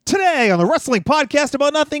Today on the Wrestling Podcast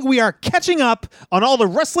About Nothing, we are catching up on all the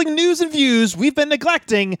wrestling news and views we've been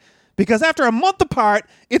neglecting because after a month apart,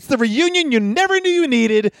 it's the reunion you never knew you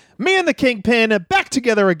needed. Me and the Kingpin back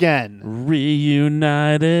together again.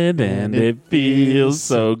 Reunited and it feels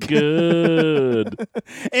so good.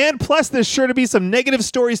 And plus, there's sure to be some negative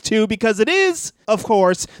stories too because it is, of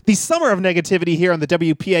course, the summer of negativity here on the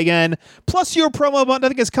WPAN. Plus, your promo about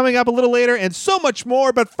nothing is coming up a little later and so much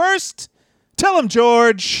more. But first, tell him,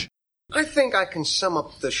 George. I think I can sum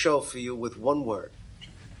up the show for you with one word.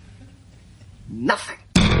 Nothing.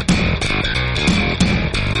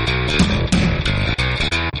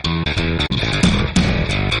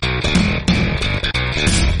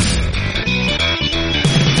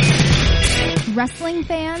 Wrestling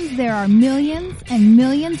fans, there are millions and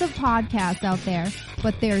millions of podcasts out there,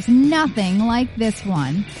 but there's nothing like this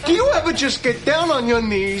one. Do you ever just get down on your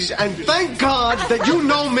knees and thank God that you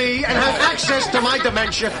know me and have access to my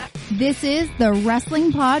dementia? This is the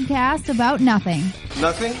Wrestling Podcast About Nothing.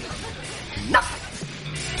 Nothing? Nothing.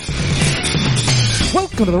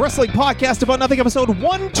 Welcome to the Wrestling Podcast About Nothing, episode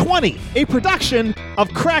 120, a production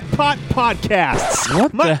of Crackpot Podcasts.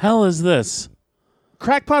 What the hell is this?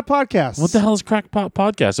 Crackpot Podcasts. What the hell is Crackpot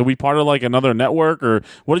Podcast? Are we part of like another network, or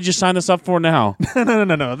what did you sign us up for now?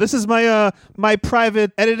 No. This is my my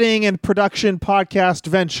private editing and production podcast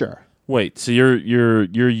venture. Wait, so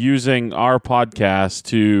you're using our podcast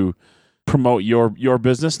to promote your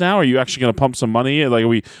business now? Are you actually going to pump some money? Like,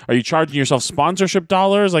 are you charging yourself sponsorship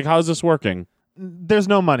dollars? Like, how is this working? There's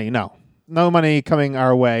no money. No money coming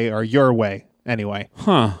our way or your way anyway.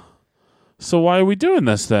 Huh. So why are we doing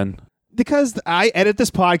this then? Because I edit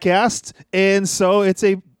this podcast, and so it's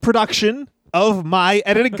a production of my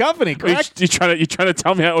editing company, correct? You trying to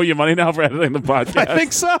tell me I owe you money now for editing the podcast? I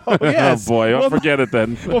think so, yes. Oh, boy. I'll forget it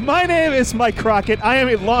then. Well, my name is Mike Crockett. I am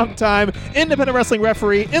a longtime independent wrestling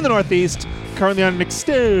referee in the Northeast, currently on an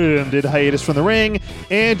extended hiatus from the ring.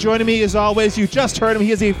 And joining me, as always, you just heard him.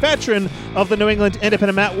 He is a veteran of the New England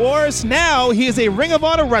Independent Mat Wars. Now he is a Ring of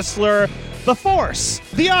Honor wrestler, the Force,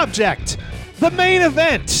 the Object, the main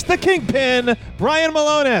event, the Kingpin, Brian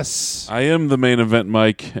Malonis. I am the main event,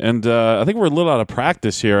 Mike, and I think we're a little out of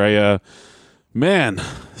practice here. Man, it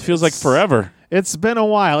feels like forever. It's been a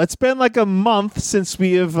while. It's been like a month since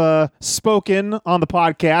we have spoken on the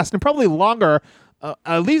podcast, and probably longer,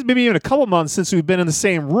 at least maybe even a couple months since we've been in the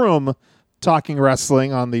same room talking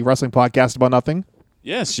wrestling on the Wrestling Podcast About Nothing.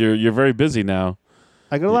 Yes, you're very busy now.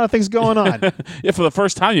 I got a lot of things going on. Yeah, for the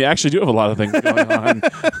first time, you actually do have a lot of things going on.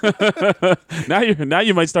 Now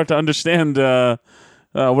you might start to understand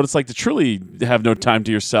what it's like to truly have no time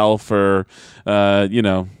to yourself, or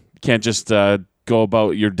can't just go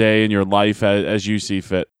about your day and your life as you see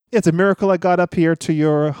fit. It's a miracle I got up here to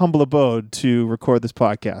your humble abode to record this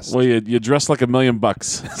podcast. Well, you dress like $1 million.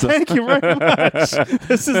 So. Thank you very much.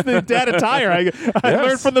 This is the dad attire I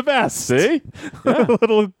learned from the best. See? Yeah.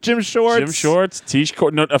 Little gym shorts.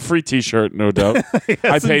 T-shirt, a free T-shirt, no doubt. Yes,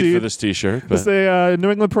 I paid indeed. for this T-shirt. It's a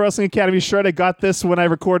New England Pro Wrestling Academy shirt. I got this when I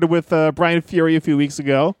recorded with Brian Fury a few weeks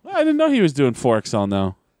ago. I didn't know he was doing 4XL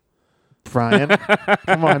now. Brian,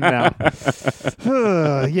 come on now.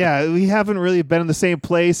 Yeah, we haven't really been in the same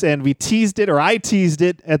place, and we teased it, or I teased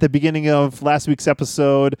it at the beginning of last week's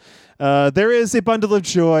episode. There is a bundle of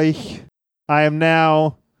joy. I am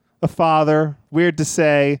now a father. Weird to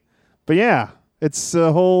say, but yeah, it's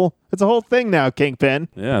a whole thing now, Kingpin.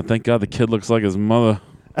 Yeah, thank God the kid looks like his mother.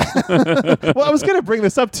 Well, I was going to bring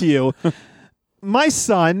this up to you. My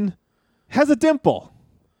son has a dimple.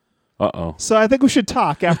 Uh-oh. So I think we should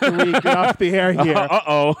talk after we get off the air here.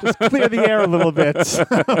 Uh-oh. Just clear the air a little bit.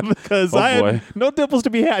 Because I had no dimples to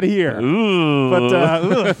be had here. Ooh.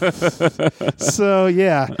 But, so,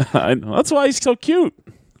 yeah. I know. That's why he's so cute.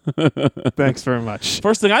 Thanks very much.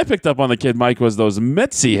 First thing I picked up on the kid, Mike, was those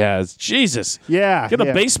mitts he has. Jesus. Yeah. Get a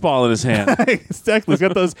baseball in his hand. Exactly. He's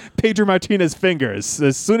got those Pedro Martinez fingers.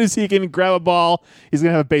 As soon as he can grab a ball, he's going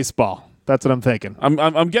to have a baseball. That's what I'm thinking.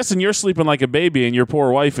 I'm guessing you're sleeping like a baby, and your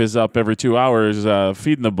poor wife is up every 2 hours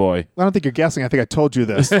feeding the boy. I don't think you're guessing. I think I told you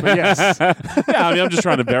this. But yes. Yeah, I mean, I'm just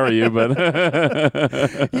trying to bury you, but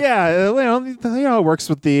yeah, it works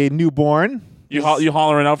with the newborn. You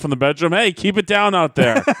hollering out from the bedroom, hey, keep it down out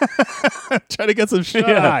there. Trying to get some shut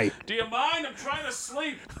eye. Do you mind? I'm trying to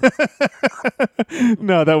sleep.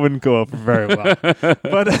 No, that wouldn't go over very well.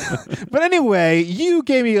 But anyway, you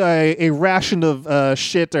gave me a ration of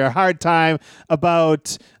shit or a hard time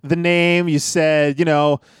about the name. You said,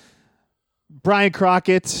 Brian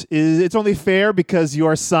Crockett it's only fair because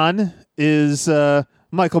your son is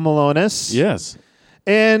Michael Malonis. Yes.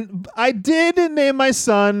 And I did name my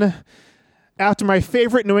son after my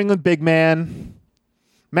favorite New England big man,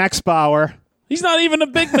 Max Bauer. He's not even a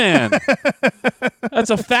big man. That's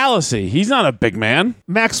a fallacy. He's not a big man.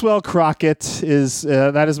 Maxwell Crockett is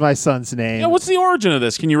that is my son's name. Yeah, what's the origin of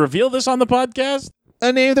this? Can you reveal this on the podcast?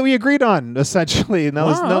 A name that we agreed on, essentially.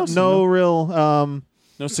 No real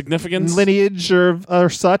no significance? lineage or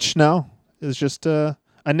such. No, it was just a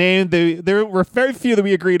name. There were very few that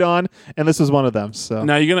we agreed on, and this was one of them. So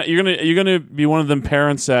now you're gonna be one of them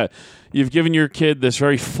parents that you've given your kid this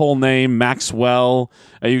very full name, Maxwell.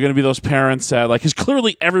 Are you going to be those parents that, like, because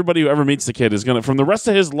clearly everybody who ever meets the kid is going to, from the rest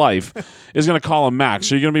of his life, is going to call him Max.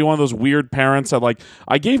 So you're going to be one of those weird parents that, like,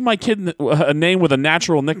 I gave my kid a name with a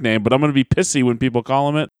natural nickname, but I'm going to be pissy when people call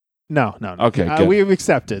him it. No. Okay, good. We've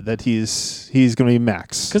accepted that he's going to be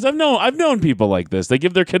Max. Because I've known people like this. They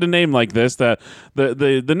give their kid a name like this that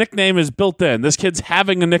the nickname is built in. This kid's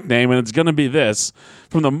having a nickname and it's going to be this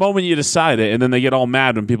from the moment you decide it, and then they get all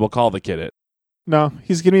mad when people call the kid it. No,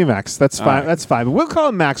 he's going to be Max. That's fine. Right. That's fine. But we'll call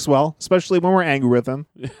him Maxwell, especially when we're angry with him.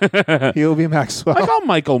 He'll be Maxwell. I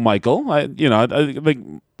call Michael. I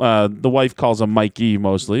think the wife calls him Mikey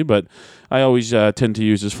mostly, but I always tend to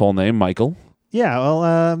use his full name, Michael. Yeah,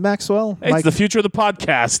 well, Maxwell. It's the future of the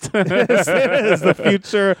podcast. It is the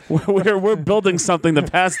future. We're building something to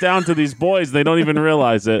pass down to these boys. They don't even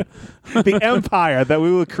realize it. The empire that we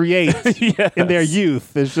will create in their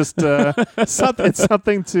youth is just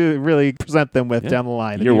something to really present them with down the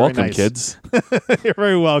line. You're welcome, kids. You're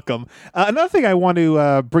very welcome. Another thing I want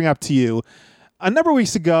to bring up to you. A number of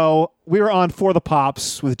weeks ago, we were on For the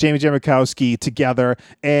Pops with Jamie Jamakowski together,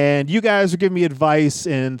 and you guys were giving me advice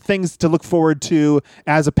and things to look forward to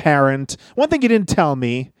as a parent. One thing you didn't tell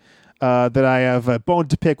me that I have a bone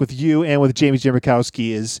to pick with you and with Jamie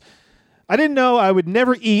Jamakowski is I didn't know I would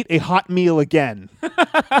never eat a hot meal again.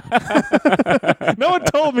 No one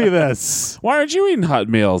told me this. Why aren't you eating hot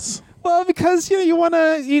meals? Well, because you want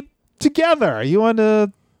to eat together. You want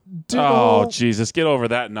to Oh, Jesus, get over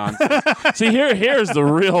that nonsense. See, here's the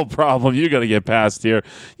real problem you got to get past here.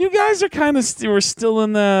 You guys are kind of we're still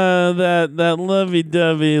in that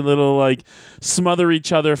lovey-dovey little, like, smother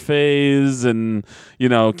each other phase and,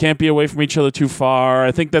 can't be away from each other too far.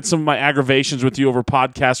 I think that's some of my aggravations with you over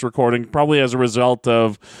podcast recording, probably as a result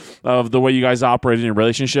of the way you guys operate in your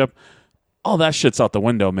relationship. All that shit's out the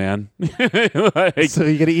window, man. So you're going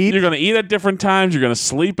to eat? You're going to eat at different times. You're going to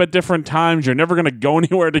sleep at different times. You're never going to go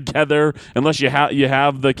anywhere together unless you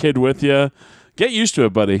have the kid with you. Get used to it,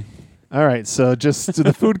 buddy. All right. So just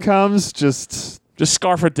the food comes, just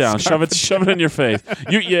scarf it down. Shove it in your face.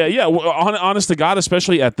 Honest to God,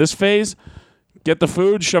 especially at this phase, get the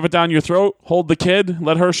food, shove it down your throat, hold the kid,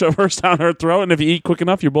 let her shove hers down her throat, and if you eat quick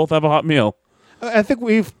enough, you both have a hot meal. I think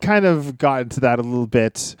we've kind of gotten to that a little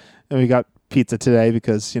bit. And we got pizza today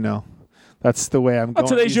because, that's the way I'm going.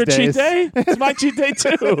 Today's your cheat day? It's my cheat day,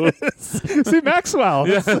 too. See, Maxwell.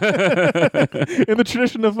 In the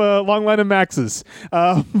tradition of a long line of Maxes.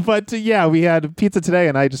 But we had pizza today,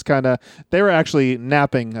 and I just they were actually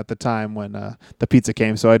napping at the time when the pizza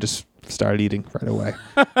came, so I just started eating right away.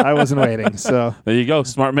 I wasn't waiting, so. There you go,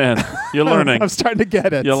 smart man. You're learning. I'm starting to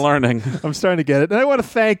get it. You're learning. I'm starting to get it. And I want to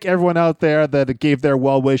thank everyone out there that gave their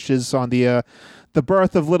well wishes on the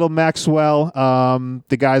birth of little Maxwell,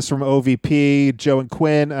 the guys from OVP, Joe and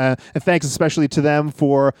Quinn, and thanks especially to them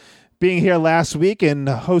for being here last week and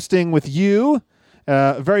hosting with you.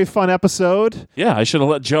 Very fun episode. Yeah, I should have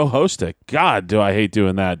let Joe host it. God, do I hate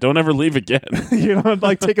doing that. Don't ever leave again. You don't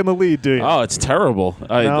like taking the lead, do you? Oh, it's terrible.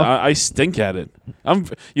 I stink at it.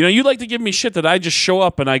 You like to give me shit that I just show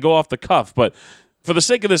up and I go off the cuff, but for the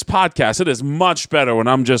sake of this podcast, it is much better when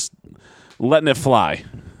I'm just letting it fly.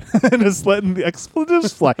 And just letting the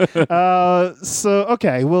expletives fly.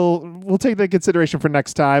 Okay, we'll take that consideration for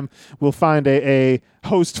next time. We'll find a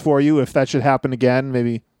host for you if that should happen again,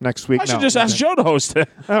 maybe next week. I should just ask Joe to host it.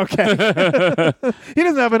 Okay. He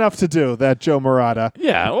doesn't have enough to do, that Joe Murata.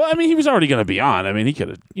 Yeah, well, he was already going to be on. He could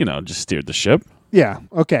have, just steered the ship. Yeah,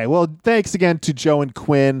 okay. Well, thanks again to Joe and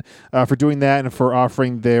Quinn for doing that and for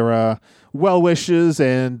offering their well wishes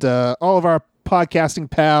and all of our podcasting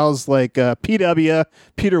pals like PW,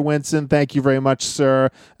 Peter Winson, thank you very much, sir,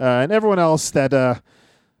 and everyone else that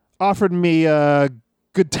offered me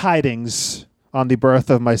good tidings on the birth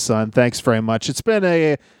of my son. Thanks very much. It's been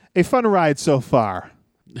a fun ride so far.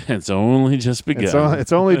 It's only just begun.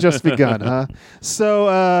 It's only just begun, huh?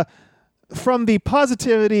 So from the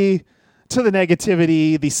positivity to the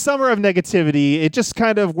negativity, the summer of negativity, it just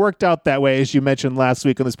kind of worked out that way, as you mentioned last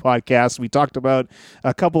week on this podcast. We talked about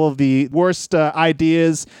a couple of the worst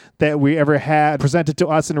ideas that we ever had presented to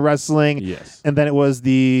us in wrestling. Yes. And then it was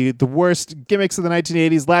the worst gimmicks of the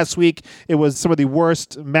 1980s. Last week, it was some of the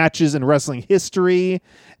worst matches in wrestling history.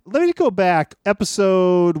 let me go back.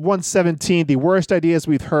 Episode 117, the worst ideas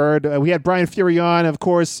we've heard. We had Brian Fury on. Of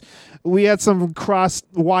course, we had some crossed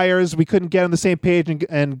wires. We couldn't get on the same page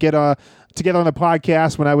and get together on the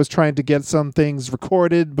podcast when I was trying to get some things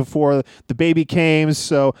recorded before the baby came.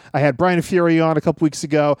 So I had Brian Fury on a couple weeks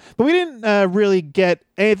ago. But we didn't really get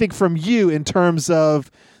anything from you in terms of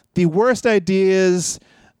the worst ideas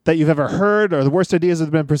that you've ever heard or the worst ideas that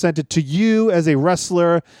have been presented to you as a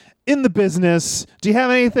wrestler in the business. Do you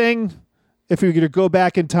have anything, if you were to go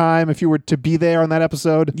back in time, if you were to be there on that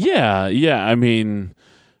episode? Yeah. I mean,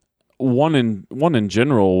 one in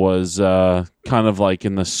general was kind of like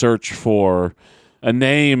in the search for a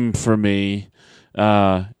name for me,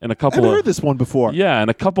 and a couple. I've heard this one before. Yeah, and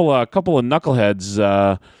a couple of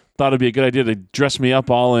knuckleheads thought it'd be a good idea to dress me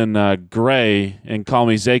up all in gray and call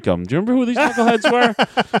me Zakum. Do you remember who these knuckleheads were,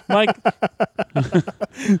 Mike?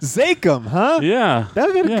 Zakum, huh? Yeah, That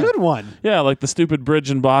would have been a good one. Yeah, like the stupid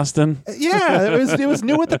bridge in Boston. Yeah, it was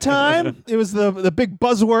new at the time. It was the big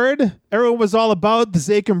buzzword. Everyone was all about the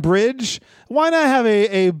Zakum Bridge. Why not have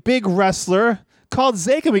a big wrestler called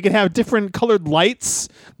Zakum? We could have different colored lights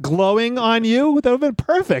glowing on you. That would have been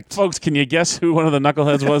perfect. Folks, can you guess who one of the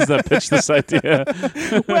knuckleheads was that pitched this idea?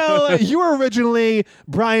 Well, you were originally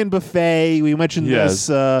Brian Buffet. We mentioned Yes. this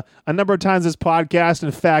a number of times in this podcast.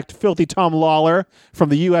 In fact, Filthy Tom Lawler from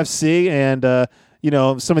the UFC and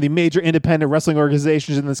some of the major independent wrestling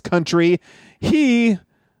organizations in this country, he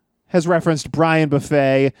has referenced Brian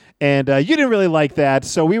Buffet, and you didn't really like that.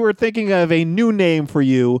 So we were thinking of a new name for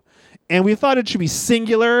you. And we thought it should be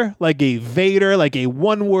singular, like a Vader, like a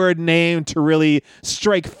one-word name to really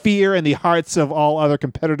strike fear in the hearts of all other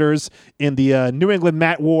competitors in the New England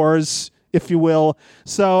mat wars, if you will.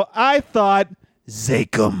 So I thought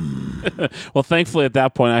Zakum. Well, thankfully at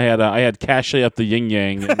that point I had Cache up the yin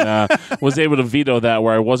yang and was able to veto that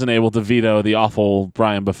where I wasn't able to veto the awful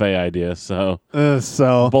Brian Buffet idea. So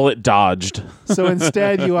bullet dodged. So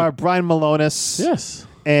instead you are Brian Malonis. Yes.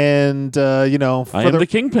 And, I am the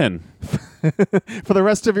kingpin. For the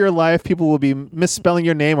rest of your life, people will be misspelling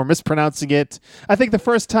your name or mispronouncing it. I think the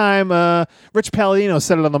first time Rich Palladino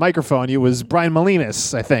said it on the microphone, it was Brian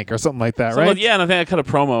Malinas, I think, or something like that, right? Yeah, and I think I cut a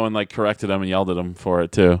promo and corrected him and yelled at him for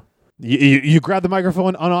it too. You grabbed the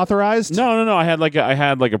microphone unauthorized? No. I had like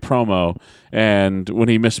a promo, and when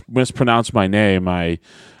he mispronounced my name, I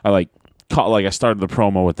started the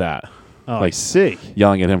promo with that. Oh, I see.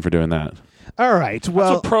 Yelling at him for doing that. All right. Well,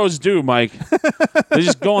 that's what pros do, Mike. They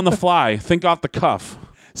just go on the fly, think off the cuff.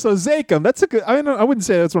 So Zakum, that's a good. I wouldn't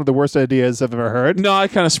say that's one of the worst ideas I've ever heard. No, I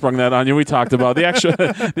kind of sprung that on you. We talked about the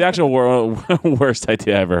actual worst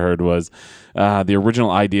idea I ever heard was the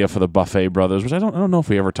original idea for the Buffet Brothers, which I don't know if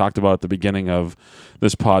we ever talked about at the beginning of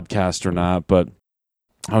this podcast or not, but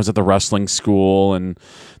I was at the wrestling school and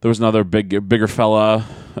there was another bigger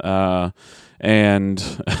fella. And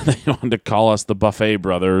they wanted to call us the Buffet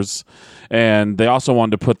Brothers. And they also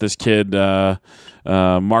wanted to put this kid,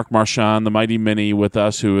 Mark Marchand, the Mighty Mini, with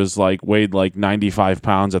us, who is weighed 95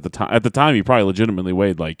 pounds at the time. At the time, he probably legitimately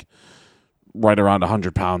weighed right around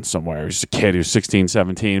 100 pounds somewhere. He's a kid who's 16,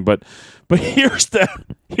 17. But here's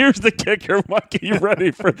the kicker, Mike. Are you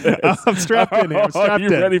ready for this? I'm strapped in here. Are you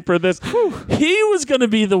ready for this? He was going to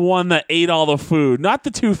be the one that ate all the food, not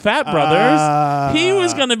the two fat brothers. He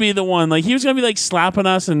was going to be the one. He was going to be slapping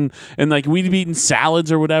us and we'd be eating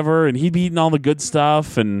salads or whatever, and he'd be eating all the good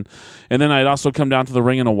stuff. And then I'd also come down to the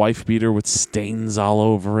ring in a wife beater with stains all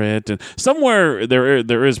over it. And somewhere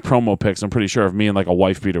there is promo pics, I'm pretty sure, of me in a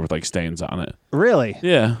wife beater with stains on it. Really?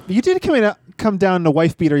 Yeah. You did come down to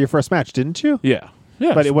wife beater your first match, didn't you? Yeah.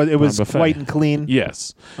 Yeah, but it was white and clean.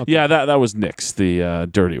 Yes. Okay. Yeah, that was Nick's, the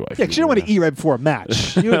dirty wife. Yeah, because you don't want to eat right before a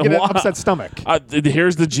match. You would get an upset stomach.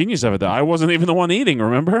 Here's the genius of it, though. I wasn't even the one eating,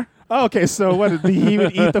 remember? Oh, okay, so what? He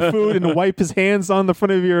would eat the food and wipe his hands on the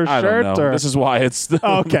front of your shirt? I don't know. Or? It's one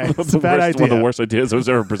of the worst ideas that was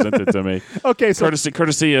ever presented to me. Okay, so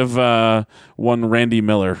courtesy of one Randy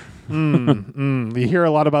Miller. You hear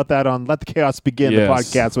a lot about that on Let the Chaos Begin, the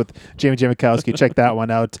podcast with Jamie Jamikowski. Check that one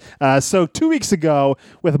out. So 2 weeks ago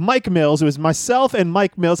with Mike Mills, it was myself and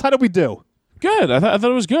Mike Mills. How did we do? Good. I thought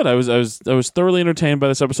it was good. I was thoroughly entertained by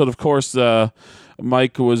this episode. Of course,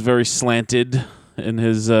 Mike was very slanted in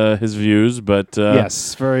his views, but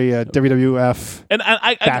yes, very WWF. And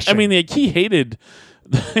I mean, he hated.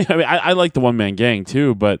 I like the one man gang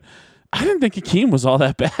too, but I didn't think Akeem was all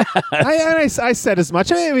that bad. I said as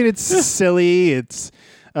much. I mean, it's silly. It's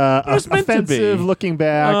offensive looking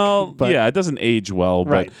back. Well, but yeah, it doesn't age well.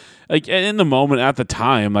 Right. But in the moment, at the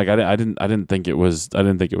time, I didn't think it was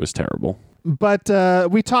terrible. But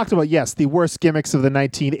we talked about, yes, the worst gimmicks of the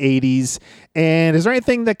 1980s. And is there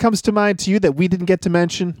anything that comes to mind to you that we didn't get to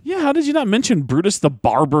mention? Yeah, how did you not mention Brutus the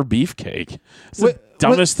Barber Beefcake? It's the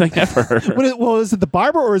dumbest thing ever. Is it the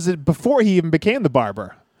barber, or is it before he even became the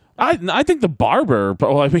barber? I think the barber,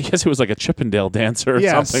 well, I guess it was like a Chippendale dancer or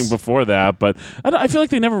something before that, but I feel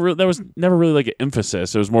like there was never really like an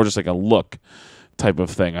emphasis. It was more just like a look type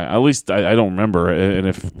of thing. At least I don't remember. And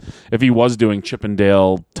if he was doing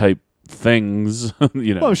Chippendale type things,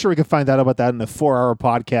 Well, I'm sure we can find out about that in the 4-hour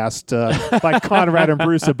podcast by Conrad and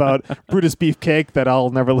Bruce about Brutus Beefcake that I'll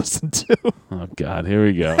never listen to. Oh God, here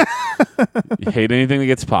we go. You hate anything that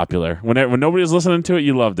gets popular. When nobody was listening to it,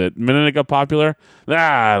 you loved it. The minute it got popular,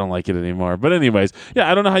 I don't like it anymore. But anyways,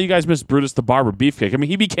 yeah, I don't know how you guys missed Brutus the Barber Beefcake. I mean,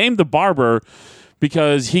 he became the barber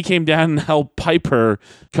because he came down and helped Piper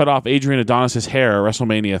cut off Adrian Adonis' hair at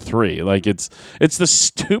WrestleMania 3. Like, it's the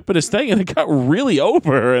stupidest thing, and it got really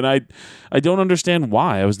over, and I don't understand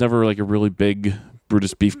why. I was never like a really big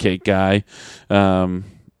Brutus Beefcake guy.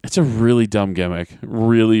 It's a really dumb gimmick.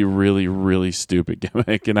 Really, really, really stupid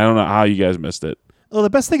gimmick, and I don't know how you guys missed it. Well,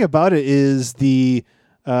 the best thing about it is the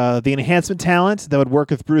enhancement talent that would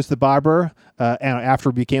work with Brutus the Barber and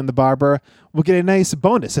after he became the barber will get a nice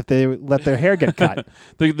bonus if they let their hair get cut.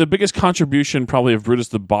 The biggest contribution probably of Brutus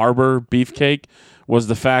the Barber Beefcake was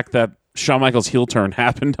the fact that Shawn Michaels' heel turn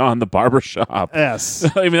happened on the barber shop. Yes.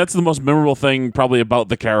 I mean, that's the most memorable thing probably about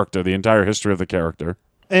the character, the entire history of the character.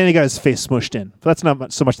 And he got his face smushed in. But that's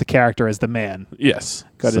not so much the character as the man. Yes.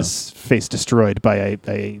 Got his face destroyed by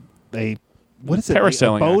a what is it?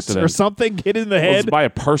 Parasailing a boat accident. Or something hit in the head? It was by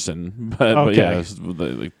a person, but yeah, it was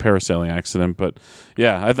like parasailing accident. But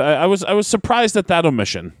yeah, I was surprised at that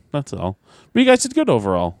omission. That's all. But you guys did good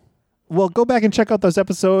overall. Well, go back and check out those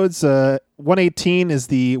episodes. 118 is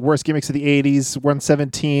the worst gimmicks of the 80s.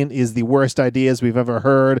 117 is the worst ideas we've ever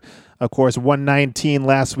heard. Of course, 119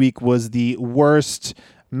 last week was the worst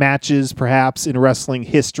matches perhaps in wrestling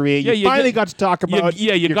history. You finally got to talk about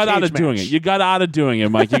you got out of doing it. You got out of doing it,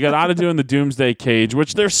 Mike. You got out of doing the Doomsday Cage,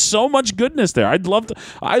 which there's so much goodness there. I'd love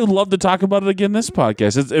to talk about it again this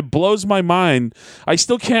podcast. It blows my mind. I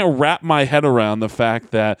still can't wrap my head around the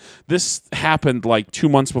fact that this happened like 2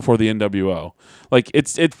 months before the NWO. Like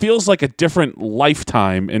it feels like a different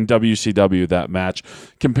lifetime in WCW, that match,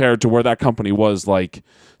 compared to where that company was like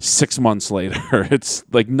 6 months later. It's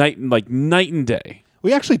like night and day.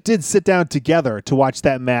 We actually did sit down together to watch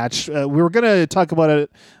that match. We were going to talk about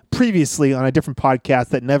it previously on a different podcast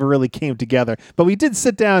that never really came together, but we did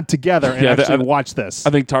sit down together and watch this. I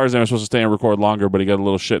think Tarzan was supposed to stay and record longer, but he got a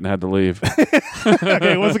little shit and had to leave.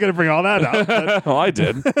 Okay, I wasn't going to bring all that up. But. Well, I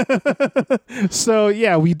did. So,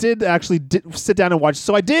 yeah, we did actually sit down and watch.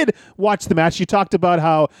 So I did watch the match. You talked about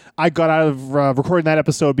how I got out of recording that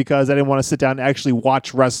episode because I didn't want to sit down and actually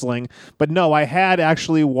watch wrestling. But no, I had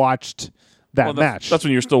actually watched match. That's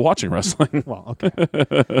when you're still watching wrestling. Well, okay.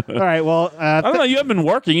 All right. Well, I don't know. You haven't been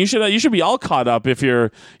working. You should be all caught up. If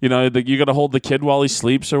you're, you got to hold the kid while he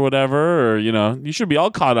sleeps or whatever, or you should be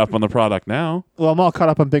all caught up on the product now. Well, I'm all caught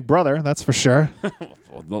up on Big Brother. That's for sure.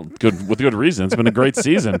 Well, with good reason. It's been a great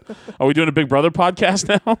season. Are we doing a Big Brother podcast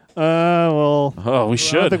now? We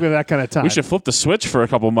should. I don't think we have that kind of time. We should flip the switch for a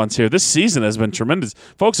couple months here. This season has been tremendous.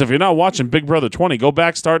 Folks, if you're not watching Big Brother 20, go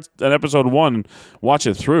back, start at episode 1, and watch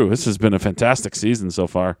it through. This has been a fantastic season so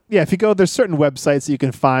far. Yeah, if you go, there's certain websites that you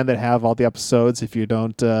can find that have all the episodes. If you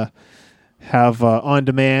don't have on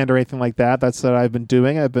demand or anything like that, that's what I've been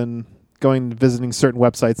doing. I've been visiting certain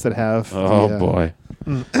websites that have. Oh, boy.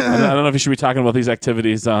 I don't know if you should be talking about these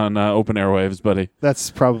activities on open airwaves, buddy. That's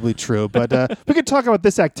probably true, but we could talk about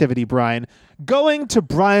this activity, Brian. Going to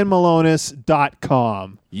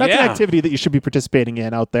brianmalonis.com. That's an activity that you should be participating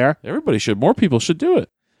in out there. Everybody should. More people should do it.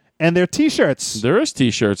 And they're T-shirts. There is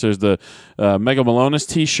T-shirts. There's the Mega Malonis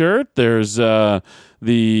T-shirt. There's the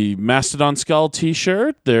Mastodon Skull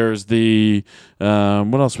T-shirt. There's the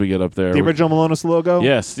what else we get up there? The original Malonis logo.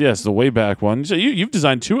 Yes, the way back one. So you've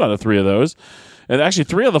designed 2 out of 3 of those. And actually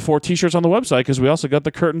 3 of the 4 T-shirts on the website, because we also got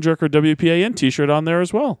the Curtain Jerker WPAN T-shirt on there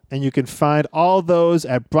as well. And you can find all those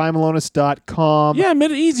at brianmalonis.com. Yeah, I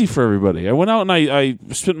made it easy for everybody. I went out and I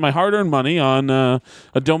spent my hard-earned money on a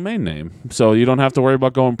domain name. So you don't have to worry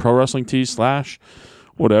about going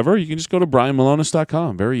ProWrestlingT/whatever. You can just go to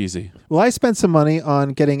brianmalonis.com. Very easy. Well, I spent some money on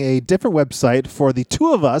getting a different website for the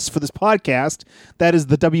 2 of us for this podcast. That is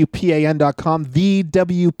the WPAN.com,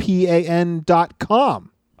 thewpan.com.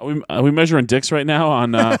 Are we measuring dicks right now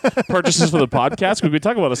on purchases for the podcast? Could we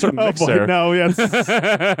talk about a certain mix there? No, let's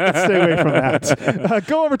stay away from that.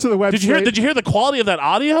 Go over to the website. Did you hear the quality of that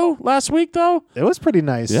audio last week, though? It was pretty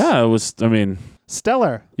nice. Yeah, it was. I mean,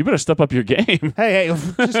 Stellar. You better step up your game. Hey,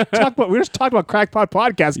 we're just talking about Crackpot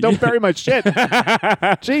Podcast. Don't bury my shit.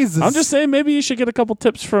 Jesus. I'm just saying, maybe you should get a couple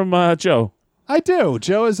tips from Joe. I do.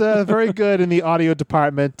 Joe is very good in the audio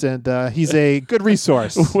department, and he's a good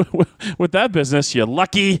resource. With that business, you're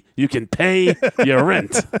lucky you can pay your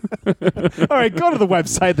rent. All right, go to the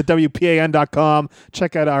website, thewpan.com.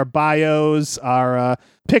 Check out our bios, our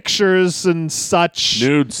pictures and such.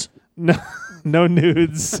 Nudes. No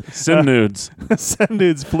nudes. Send nudes. Send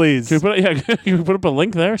nudes, please. Can we put up a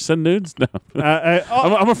link there? Send nudes? No.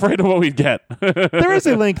 I'm afraid of what we'd get. There is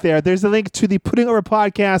a link there. There's a link to the Putting Over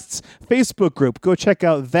Podcasts Facebook group. Go check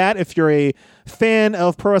out that if you're a fan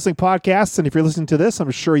of pro wrestling podcasts. And if you're listening to this,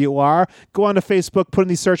 I'm sure you are. Go on to Facebook, put in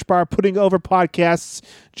the search bar, Putting Over Podcasts.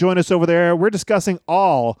 Join us over there. We're discussing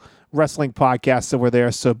all wrestling podcasts over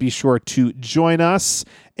there, so be sure to join us.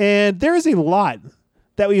 And there is a lot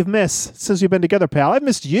that we've missed since we've been together, pal. I've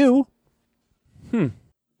missed you.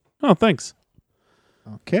 Oh, thanks.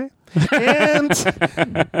 Okay. And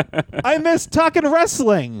I miss talking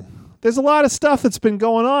wrestling. There's a lot of stuff that's been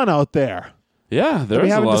going on out there Yeah, that there we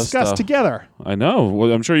is a haven't lot of discussed stuff. together. I know.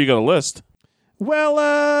 Well, I'm sure you got a list.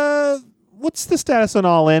 Well, what's the status on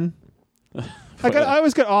All In? I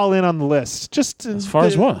always get All In on the list. Just As far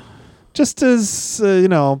as what? Just as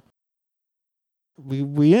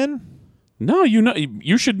we in? No,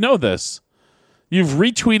 you should know this. You've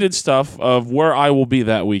retweeted stuff of where I will be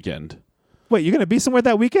that weekend. Wait, you're gonna be somewhere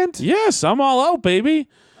that weekend? Yes, I'm all out, baby.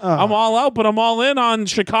 I'm all out, but I'm all in on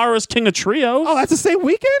Shikara's King of Trios. Oh, that's the same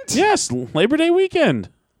weekend? Yes, Labor Day weekend.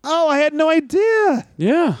 Oh, I had no idea.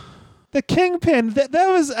 Yeah. The Kingpin, that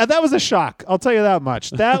was a shock. I'll tell you that much.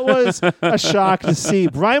 That was a shock to see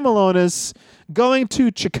Brian Malonis going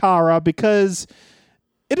to Chikara, because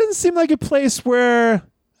it doesn't seem like a place where,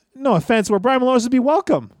 no offense, where Brian Malonis would be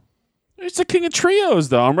welcome. It's the King of Trios,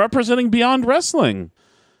 though. I'm representing Beyond Wrestling.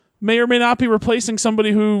 May or may not be replacing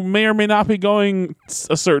somebody who may or may not be going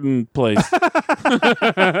a certain place. Maybe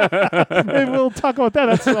we'll talk about that.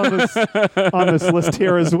 That's on this list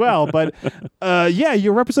here as well. But yeah,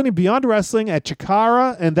 you're representing Beyond Wrestling at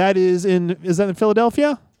Chikara, and is that in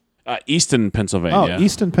Philadelphia? Easton, Pennsylvania. Oh,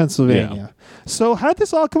 Easton, Pennsylvania. Yeah. So how'd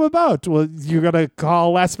this all come about? Well, you got to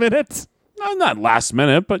call last minute? Not last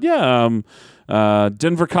minute, but yeah.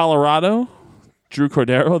 Denver, Colorado. Drew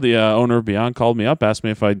Cordero, the owner of Beyond, called me up, asked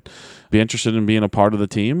me if I'd be interested in being a part of the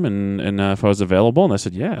team and if I was available. And I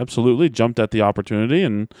said, yeah, absolutely. Jumped at the opportunity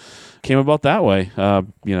and came about that way.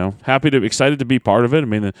 Excited to be part of it. I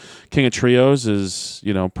mean, the King of Trios is,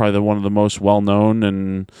 probably one of the most well-known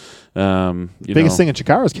and, biggest thing in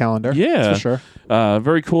Chikara's calendar. Yeah. That's for sure.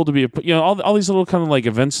 Very cool to be, all these little kind of like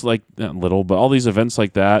events, like not little, but all these events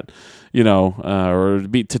like that, or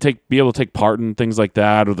be able to take part in things like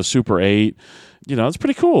that, or the Super 8. It's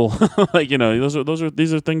pretty cool.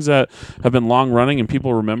 These are things that have been long running and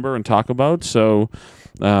people remember and talk about. So,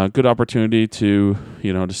 good opportunity to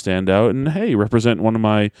stand out and represent one of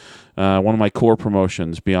my core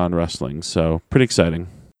promotions, Beyond Wrestling. So, pretty exciting.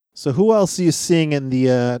 So who else are you seeing in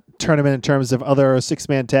the tournament in terms of other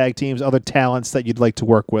six-man tag teams, other talents that you'd like to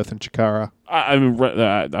work with in Chikara? I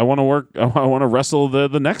want to work. I want to wrestle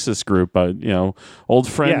the Nexus group. Old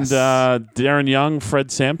friend Yes. Darren Young,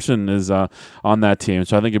 Fred Sampson is on that team.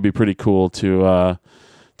 So I think it'd be pretty cool to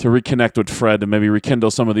reconnect with Fred and maybe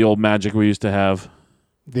rekindle some of the old magic we used to have.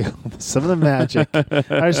 Some of the magic.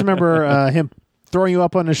 I just remember him throwing you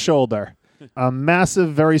up on his shoulder. A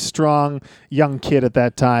massive, very strong young kid at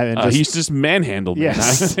that time, and he's just manhandled me.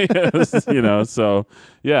 Yes. So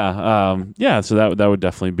yeah. So that would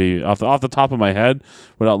definitely be off the top of my head,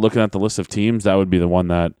 without looking at the list of teams. That would be the one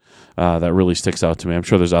that really sticks out to me. I'm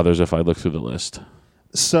sure there's others if I look through the list.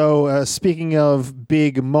 So speaking of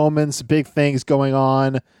big moments, big things going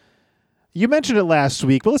on, you mentioned it last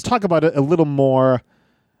week, but let's talk about it a little more.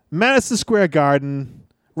 Madison Square Garden,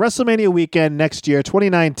 WrestleMania weekend next year,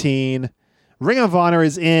 2019. Ring of Honor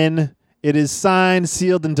is in. It is signed,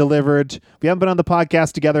 sealed, and delivered. We haven't been on the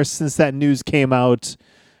podcast together since that news came out.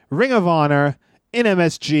 Ring of Honor in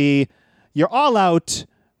MSG. You're all out,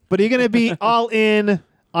 but are you going to be all in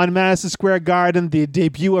on Madison Square Garden, the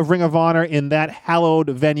debut of Ring of Honor in that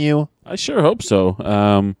hallowed venue? I sure hope so.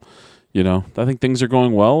 I think things are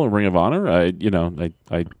going well at Ring of Honor. I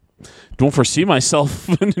don't foresee myself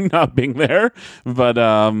not being there, but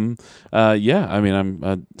yeah. I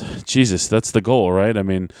mean, Jesus, that's the goal, right? I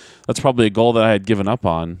mean, that's probably a goal that I had given up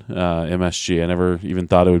on MSG. I never even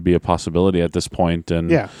thought it would be a possibility at this point,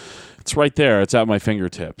 and Yeah. it's right there. It's at my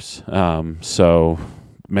fingertips. So,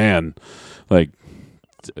 man, like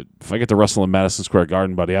if I get to wrestle in Madison Square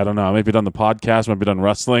Garden, buddy, I don't know. I might be done the podcast, might be done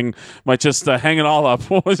wrestling, might just hang it all up.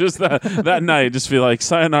 Just that night, just be like,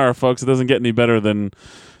 sayonara, folks. It doesn't get any better than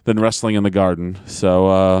wrestling in the Garden.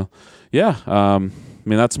 So, I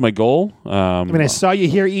mean, that's my goal. I saw you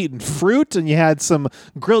here eating fruit, and you had some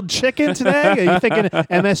grilled chicken today. Are you thinking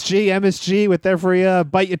MSG with every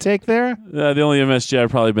bite you take there? The only MSG I've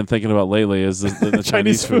probably been thinking about lately is the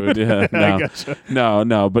Chinese food. Yeah, Gotcha.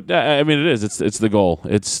 No. But I mean, it is. It's the goal.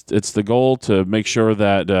 It's the goal to make sure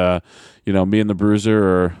that me and the Bruiser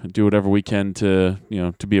or do whatever we can to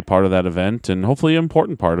be a part of that event, and hopefully an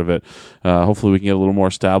important part of it. Hopefully we can get a little more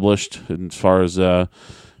established as far as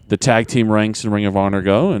the tag team ranks in Ring of Honor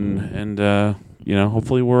go, and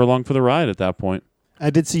hopefully we're along for the ride at that point. I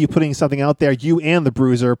did see you putting something out there, you and the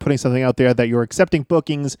Bruiser putting something out there that you're accepting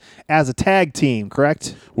bookings as a tag team,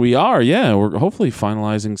 correct? We are, yeah. We're hopefully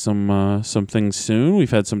finalizing some things soon.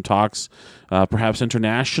 We've had some talks, perhaps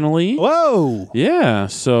internationally. Whoa! Yeah,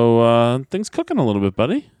 so things cooking a little bit,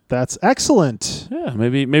 buddy. That's excellent. Yeah,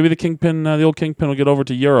 maybe the Kingpin, the old Kingpin, will get over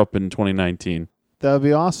to Europe in 2019. That would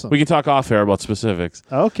be awesome. We can talk off air about specifics.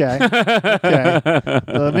 Okay.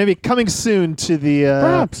 Maybe coming soon to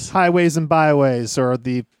the highways and byways, or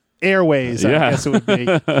the airways, I guess it would be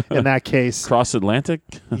in that case. Cross Atlantic?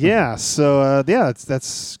 Yeah. So,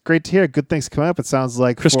 that's great to hear. Good things coming up, it sounds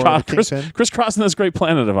like, crisscrossing this great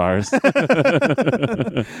planet of ours.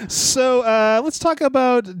 So, let's talk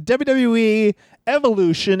about WWE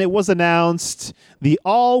Evolution. It was announced, the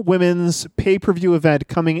all-women's pay-per-view event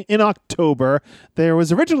coming in October. There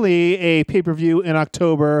was originally a pay-per-view in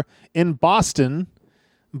October in Boston,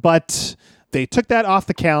 but they took that off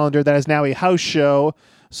the calendar. That is now a house show.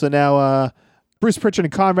 So now Bruce Pritchard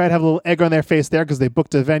and Conrad have a little egg on their face there because they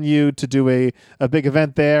booked a venue to do a big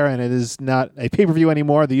event there, and it is not a pay-per-view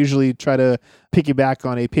anymore. They usually try to piggyback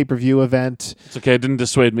on a pay-per-view event. It's okay. It didn't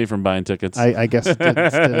dissuade me from buying tickets. I guess it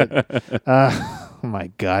did. Oh, my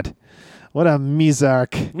God. What a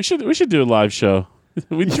mizark. We should do a live show.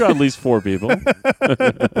 We draw at least 4 people.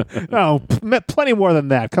 No, plenty more than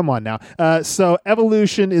that. Come on now. So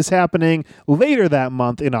Evolution is happening later that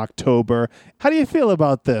month in October. How do you feel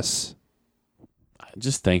about this?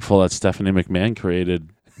 Just thankful that Stephanie McMahon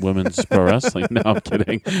created women's pro wrestling. No, I'm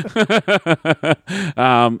kidding.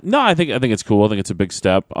 No, I think it's cool. I think it's a big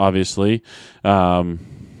step, obviously. I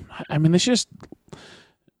mean,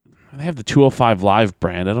 they have the 205 Live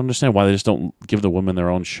brand. I don't understand why they just don't give the women their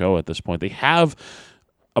own show at this point. They have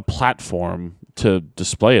a platform to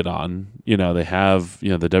display it on. They have, the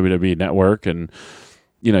WWE Network, and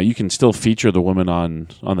you can still feature the women on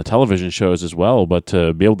the television shows as well, but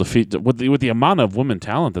to be able to feature with the amount of women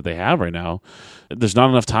talent that they have right now, there's not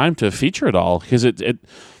enough time to feature it all, because it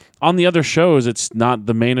on the other shows, it's not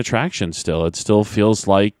the main attraction still. It still feels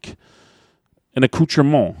like an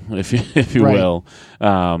accoutrement, if you right. will.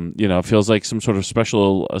 It feels like some sort of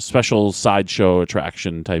special sideshow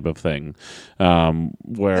attraction type of thing.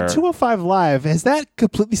 Where the 205 Live, has that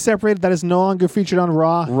completely separated? That is no longer featured on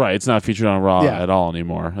Raw? Right, it's not featured on Raw at all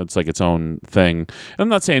anymore. It's like its own thing. And I'm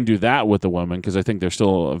not saying do that with the women, because I think they're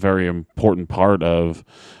still a very important part of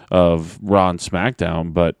Raw and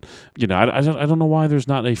SmackDown. But I don't know why there's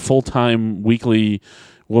not a full-time weekly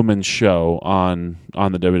women's show on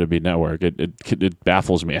the WWE Network. It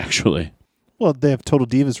baffles me, actually. Well, they have Total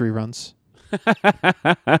Divas reruns.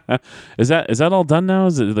 Is that all done now?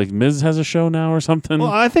 Is it like Miz has a show now or something?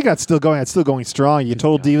 Well, I think that's still going. It's still going strong. You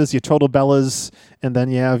Total Divas, you Total Bellas, and then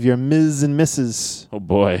you have your Miz and Mrs. Oh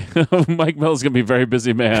boy, Mike Mell's gonna be a very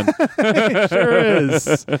busy man. He sure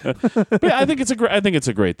is. But yeah, I think it's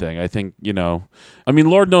a great thing. I think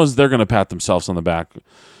Lord knows they're gonna pat themselves on the back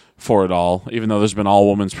for it all, even though there's been all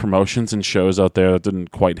women's promotions and shows out there that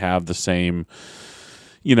didn't quite have the same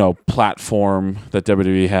platform that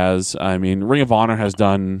WWE has. I mean, Ring of Honor has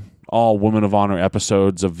done all Women of Honor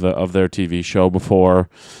episodes of their TV show before,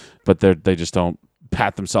 but they just don't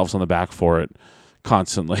pat themselves on the back for it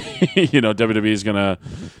constantly. WWE is gonna,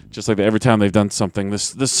 just like every time they've done something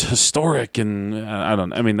this historic, and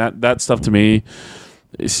that stuff to me,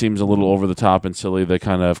 it seems a little over the top and silly. They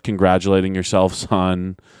kind of congratulating yourselves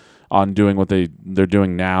on doing what they're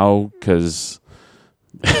doing now, because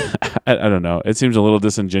I don't know. It seems a little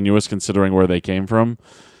disingenuous considering where they came from.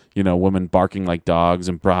 Women barking like dogs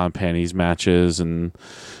and bra and panties matches and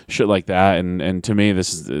shit like that. And to me,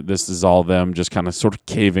 this is all them just kind of sort of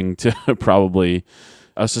caving to probably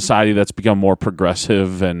a society that's become more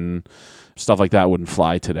progressive, and stuff like that wouldn't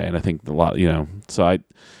fly today. And I think a lot, so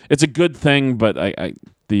it's a good thing, but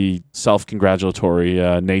the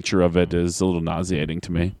self-congratulatory nature of it is a little nauseating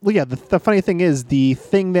to me. Well, yeah, the funny thing is, the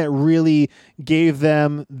thing that really gave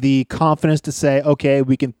them the confidence to say, okay,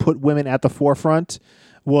 we can put women at the forefront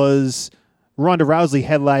was Ronda Rousey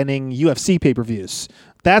headlining UFC pay-per-views.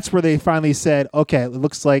 That's where they finally said, okay, it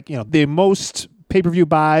looks like, the most pay-per-view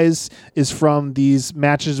buys is from these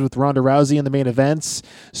matches with Ronda Rousey in the main events.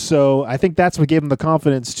 So I think that's what gave them the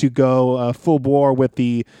confidence to go full bore with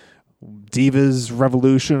the Divas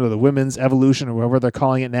Revolution or the Women's Evolution or whatever they're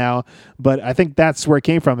calling it now. But I think that's where it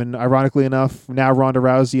came from. And ironically enough, now Ronda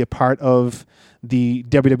Rousey a part of the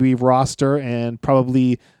WWE roster, and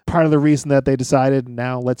probably part of the reason that they decided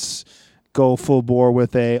now let's go full bore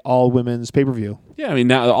with a all women's pay-per-view. Yeah, I mean,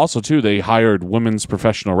 now also too, they hired women's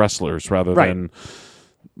professional wrestlers rather than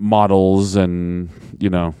models and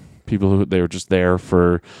people who they were just there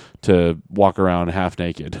to walk around half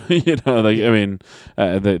naked. They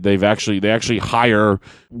actually hire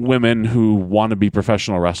women who want to be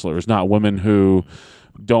professional wrestlers, not women who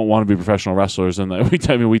don't want to be professional wrestlers. And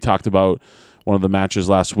we talked about one of the matches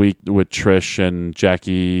last week with Trish and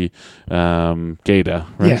Jackie Gaeta,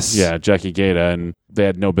 right? Yes. Yeah, Jackie Gaeta, and they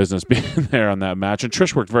had no business being there on that match. And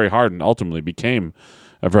Trish worked very hard and ultimately became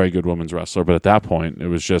a very good women's wrestler. But at that point, it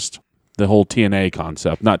was just the whole TNA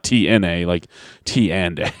concept, not TNA, like T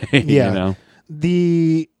and A. Yeah.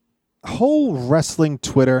 The whole wrestling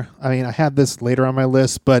Twitter, I mean, I had this later on my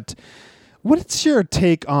list, but what's your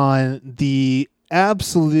take on the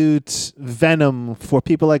absolute venom for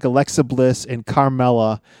people like Alexa Bliss and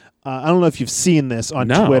Carmella? I don't know if you've seen this on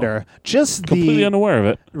Twitter. Just completely unaware of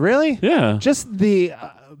it. Really? Yeah. Just they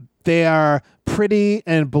are pretty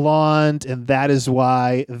and blonde, and that is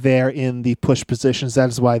why they're in the push positions. That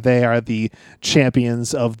is why they are the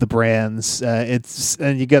champions of the brands.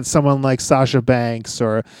 And you get someone like Sasha Banks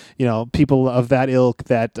or people of that ilk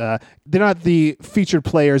that they're not the featured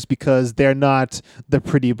players because they're not the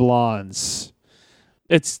pretty blondes.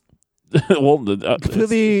 It's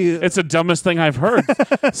it's the dumbest thing I've heard.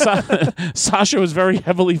 Sasha was very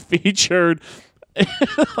heavily featured.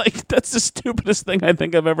 That's the stupidest thing I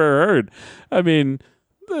think I've ever heard. I mean,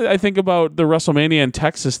 I think about the WrestleMania in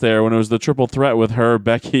Texas there when it was the triple threat with her,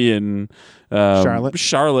 Becky, and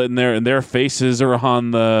Charlotte, and their faces are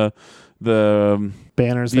on the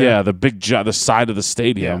banners there. Yeah, the side of the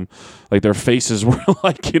stadium. Yeah. Like their faces were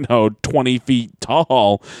 20 feet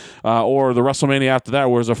tall. Or the WrestleMania after that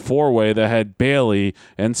was a four-way that had Bayley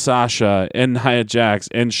and Sasha and Nia Jax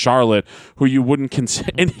and Charlotte, who you wouldn't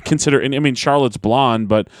consider. And I mean, Charlotte's blonde,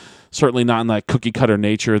 but certainly not in that cookie-cutter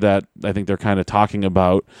nature that I think they're kind of talking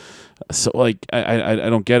about. So, I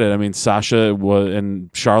don't get it. I mean, Sasha and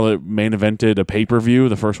Charlotte main evented a pay-per-view,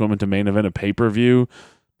 the first woman to main event a pay-per-view.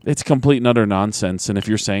 It's complete and utter nonsense, and if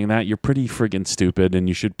you're saying that, you're pretty friggin' stupid, and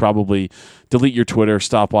you should probably delete your Twitter,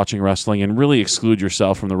 stop watching wrestling, and really exclude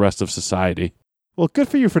yourself from the rest of society. Well, good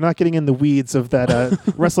for you for not getting in the weeds of that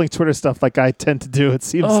wrestling Twitter stuff like I tend to do. It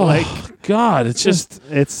seems God, it's just...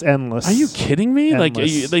 It's endless. Are you kidding me?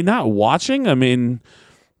 Endless. Are they not watching? I mean,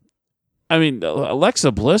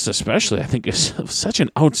 Alexa Bliss especially, I think, is such an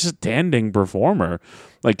outstanding performer.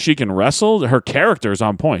 She can wrestle. Her character is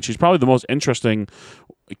on point. She's probably the most interesting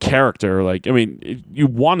character. You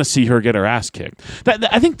want to see her get her ass kicked.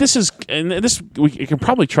 I think this is, and this we can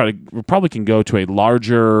probably can go to a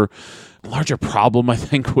larger problem, I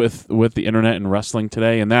think, with the internet and wrestling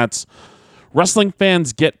today, and that's wrestling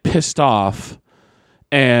fans get pissed off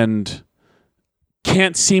and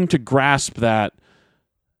can't seem to grasp that.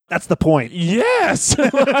 That's the point. Yes.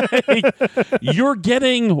 You're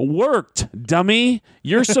getting worked, dummy.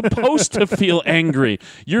 You're supposed to feel angry.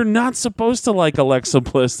 You're not supposed to like Alexa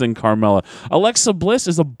Bliss and Carmella. Alexa Bliss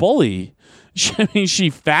is a bully. She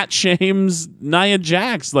fat shames Nia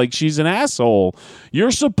Jax like she's an asshole.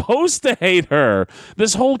 You're supposed to hate her.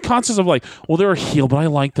 This whole concept of they're a heel, but I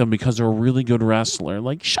like them because they're a really good wrestler.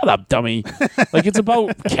 Shut up, dummy. It's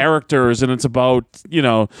about characters, and it's about,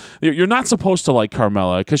 you're not supposed to like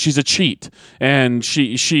Carmella because she's a cheat, and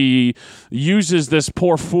she uses this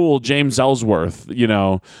poor fool James Ellsworth,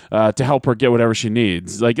 to help her get whatever she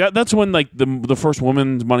needs. That's when the first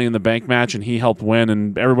women's Money in the Bank match, and he helped win,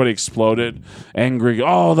 and everybody exploded. Angry,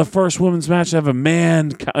 oh, the first women's match to have a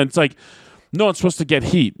man. It's no, it's supposed to get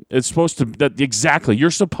heat. It's supposed to, exactly. You're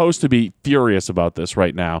supposed to be furious about this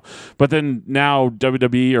right now. But then now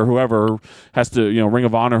WWE or whoever has to, Ring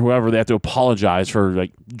of Honor, whoever, they have to apologize for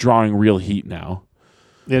drawing real heat now.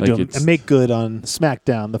 They have to make good on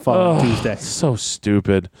SmackDown the following Tuesday. So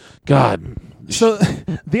stupid. God. So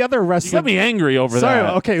the other wrestling... You got me angry over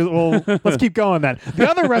that. Okay, well, let's keep going then. The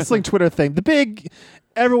other wrestling Twitter thing, the big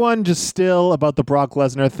everyone just still about the Brock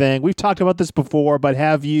Lesnar thing. We've talked about this before, but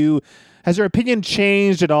has your opinion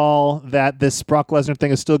changed at all that this Brock Lesnar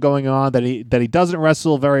thing is still going on, that he doesn't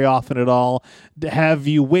wrestle very often at all? Have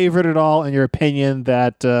you wavered at all in your opinion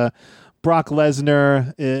that Brock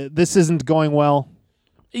Lesnar, this isn't going well?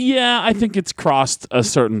 Yeah, I think it's crossed a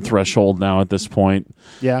certain threshold now at this point.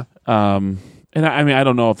 Yeah. And I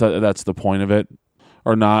don't know if that's the point of it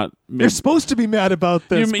or not. You're supposed to be mad about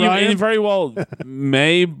this, Brian. You very well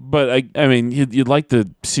may, but I mean, you'd like to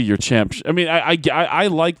see your champ. I mean, I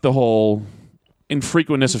like the whole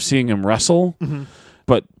infrequentness of seeing him wrestle,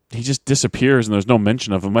 but he just disappears and there's no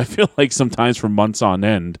mention of him. I feel like sometimes for months on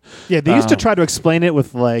end. Yeah, they used to try to explain it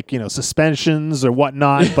with suspensions or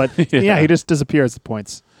whatnot, but yeah, he just disappears at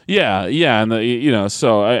points. Yeah, and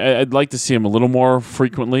so I'd like to see him a little more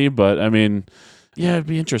frequently, but I mean, yeah, it'd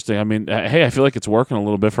be interesting. I mean, hey, I feel like it's working a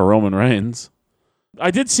little bit for Roman Reigns.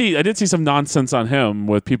 I did see some nonsense on him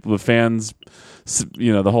with the fans.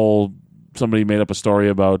 The whole somebody made up a story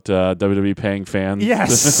about WWE paying fans.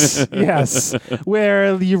 Yes, yes.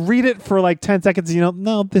 Where you read it for like 10 seconds, and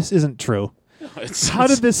no, this isn't true. How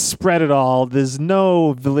did this spread at all? There's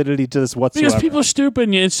no validity to this whatsoever. Because people are stupid.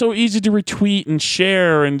 And it's so easy to retweet and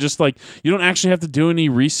share, and just like you don't actually have to do any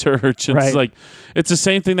research. It's like it's the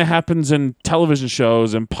same thing that happens in television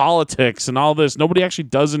shows and politics and all this. Nobody actually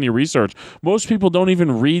does any research. Most people don't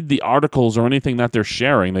even read the articles or anything that they're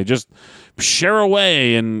sharing. They just share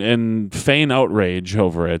away and feign outrage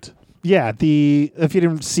over it. Yeah. If you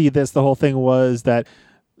didn't see this, the whole thing was that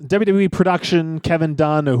WWE production, Kevin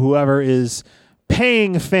Dunn or whoever, is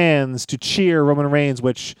paying fans to cheer Roman Reigns,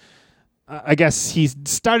 which I guess he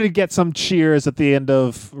started to get some cheers at the end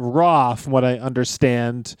of Raw, from what I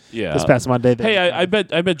understand. Yeah. This past Monday. Hey, I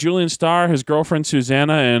bet Julian Starr, his girlfriend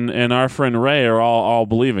Susanna, and our friend Ray are all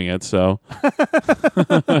believing it. So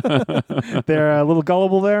they're a little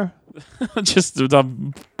gullible there. Just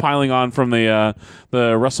piling on from the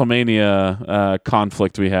WrestleMania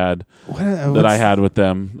conflict we had that I had with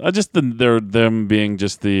them. Just them being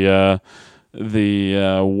just the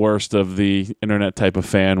worst of the internet type of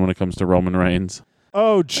fan when it comes to Roman Reigns.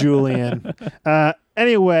 Oh, Julian.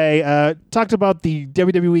 Anyway, talked about the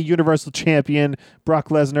WWE Universal Champion Brock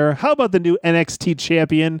Lesnar. How about the new NXT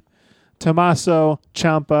Champion Tommaso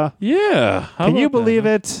Ciampa? Yeah, can you believe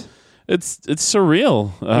it? It's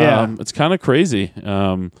surreal. It's kind of crazy.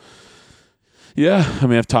 Yeah, I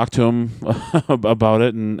mean, I've talked to him about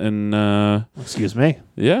it, and excuse me.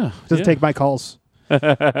 Yeah, doesn't take my calls. We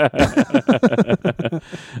had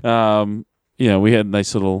a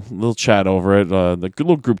nice little chat over it. The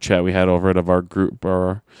little group chat we had over it of our group,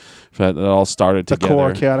 that all started together. The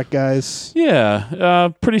core chaotic guys. Yeah,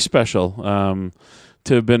 pretty special.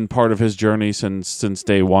 To have been part of his journey since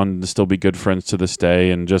day one, to still be good friends to this day,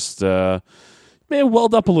 and just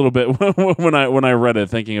welled up a little bit when I read it,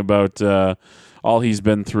 thinking about all he's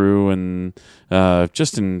been through, and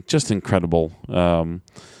just incredible.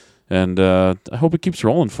 And I hope it keeps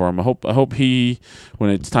rolling for him. I hope he, when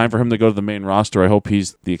it's time for him to go to the main roster, I hope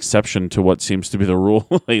he's the exception to what seems to be the rule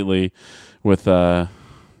lately, with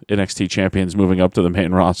NXT champions moving up to the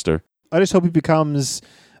main roster. I just hope he becomes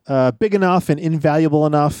big enough and invaluable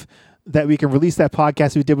enough that we can release that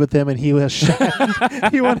podcast we did with him, and he won't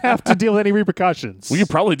have to deal with any repercussions. We could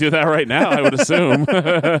probably do that right now, I would assume.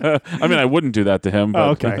 I mean, I wouldn't do that to him,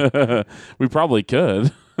 but okay. We probably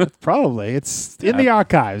could. Probably. It's in the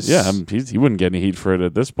archives. Yeah, he wouldn't get any heat for it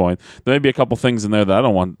at this point. There may be a couple things in there that I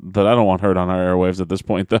don't want heard on our airwaves at this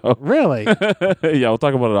point, though. Really? Yeah, we'll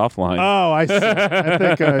talk about it offline. Oh, I see. I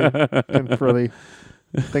think I can really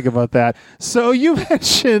think about that. So you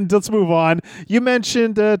mentioned, let's move on. You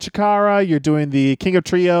mentioned Chikara. You're doing the King of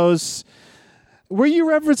Trios. Were you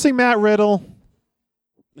referencing Matt Riddle?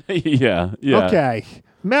 Yeah. Okay.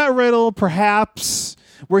 Matt Riddle, perhaps.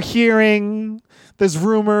 We're hearing, there's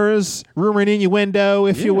rumor and innuendo,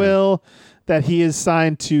 if you will, that he is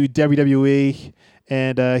signed to WWE.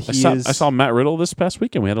 And I saw Matt Riddle this past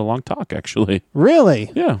weekend. We had a long talk, actually.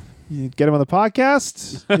 Really? Yeah. You get him on the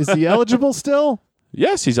podcast? Is he eligible still?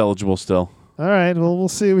 Yes, he's eligible still. All right. Well, we'll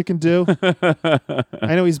see what we can do.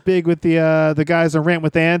 I know he's big with the guys on Rant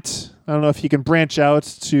with Ant. I don't know if he can branch out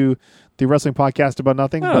to the wrestling podcast about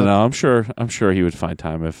nothing. I don't know. I'm sure he would find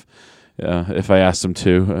time if I asked him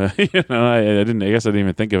to. I guess I didn't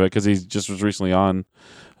even think of it because he just was recently on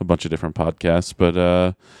a bunch of different podcasts.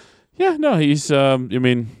 But he's.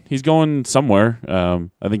 He's going somewhere.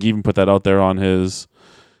 I think he even put that out there on his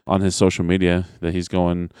social media that he's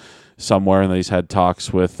going somewhere, and that he's had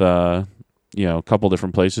talks with a couple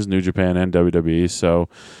different places, New Japan and WWE. So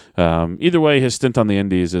either way, his stint on the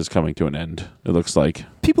Indies is coming to an end, it looks like.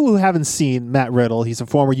 People who haven't seen Matt Riddle, he's a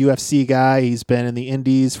former UFC guy. He's been in the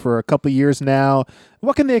Indies for a couple years now.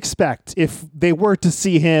 What can they expect if they were to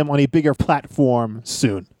see him on a bigger platform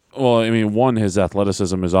soon? Well, I mean, one, his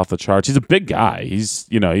athleticism is off the charts. He's a big guy. He's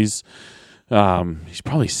probably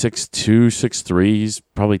 6'2", 6'3". He's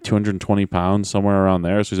probably 220 pounds, somewhere around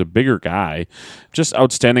there. So he's a bigger guy. Just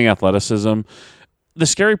outstanding athleticism. The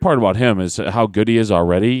scary part about him is how good he is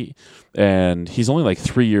already, and he's only like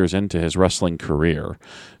 3 years into his wrestling career.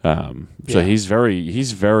 So he's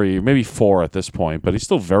very maybe 4 at this point, but he's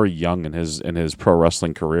still very young in his pro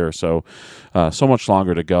wrestling career. So so much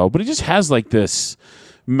longer to go. But he just has like this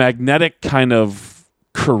magnetic kind of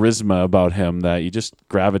charisma about him that you just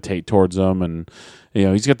gravitate towards him, and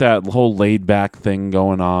he's got that whole laid back thing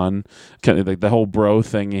going on, kind of like the whole bro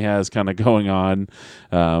thing he has kind of going on.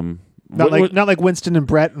 Not like Winston and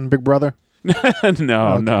Brett and Big Brother.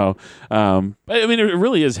 No. I mean, it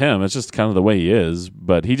really is him. It's just kind of the way he is.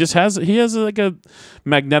 But he has like a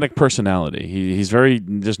magnetic personality. He's very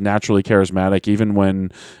just naturally charismatic. Even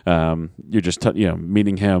when you're just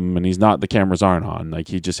meeting him and the cameras aren't on. Like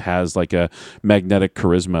he just has like a magnetic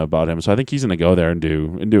charisma about him. So I think he's going to go there and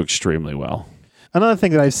do extremely well. Another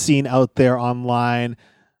thing that I've seen out there online.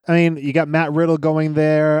 I mean, you got Matt Riddle going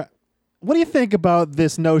there. What do you think about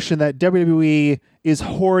this notion that WWE is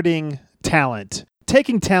hoarding talent,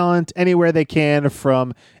 taking talent anywhere they can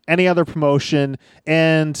from any other promotion,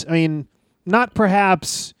 and I mean, not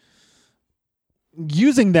perhaps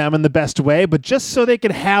using them in the best way, but just so they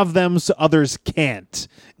can have them so others can't?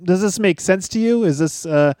 Does this make sense to you? Is this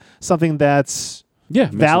something that's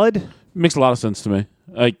valid? Makes a lot of sense to me.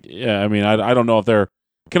 I mean, I don't know if they're.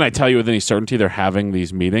 Can I tell you with any certainty they're having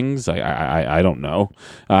these meetings? I don't know,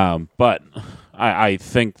 but I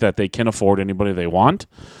think that they can afford anybody they want.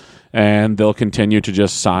 And they'll continue to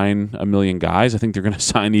just sign 1 million guys. I think they're going to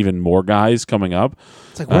sign even more guys coming up.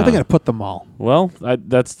 It's like, where are they going to put them all? Well, that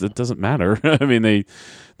doesn't matter. I mean,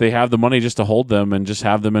 they have the money just to hold them and just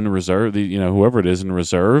have them in reserve. Whoever it is in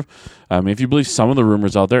reserve. I mean, if you believe some of the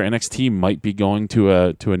rumors out there, NXT might be going to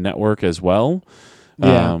a network as well.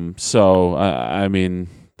 Yeah. So I mean,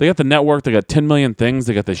 they got the network. They got 10 million things.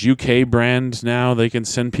 They got this UK brand now. They can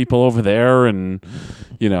send people over there and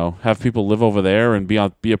have people live over there and be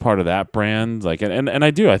a part of that brand. Like, and I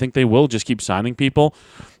do. I think they will just keep signing people.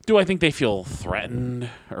 Do I think they feel threatened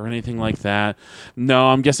or anything like that? No,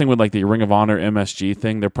 I'm guessing with like the Ring of Honor MSG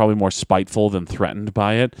thing, they're probably more spiteful than threatened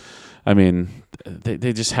by it. I mean,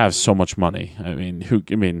 they just have so much money. I mean,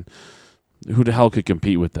 who the hell could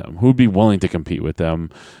compete with them? Who would be willing to compete with them?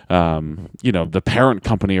 The parent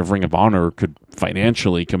company of Ring of Honor could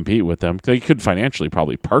financially compete with them. They could financially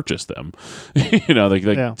probably purchase them.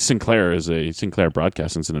 Sinclair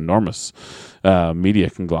Broadcasting is an enormous media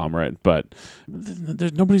conglomerate, but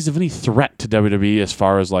nobody's of any threat to WWE as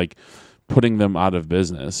far as like putting them out of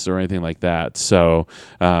business or anything like that. So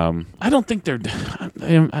I don't think I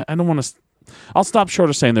don't want to. I'll stop short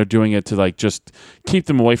of saying they're doing it to like just keep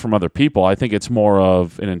them away from other people. I think it's more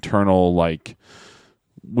of an internal like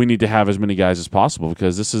we need to have as many guys as possible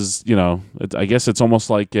because this is I guess it's almost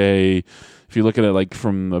like if you look at it like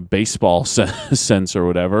from a baseball sense or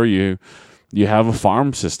whatever, you have a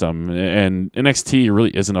farm system, and NXT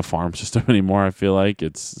really isn't a farm system anymore. I feel like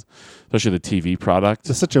it's especially the TV product.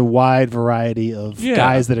 There's such a wide variety of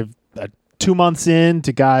guys that are 2 months in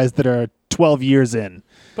to guys that are 12 years in.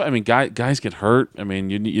 But I mean, guys get hurt. I mean,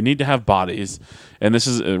 you need to have bodies, and this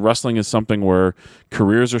is wrestling is something where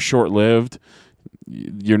careers are short lived.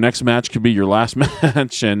 Your next match could be your last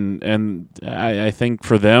match, and I think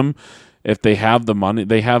for them, if they have the money,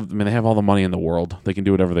 they have all the money in the world. They can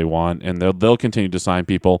do whatever they want, and they'll continue to sign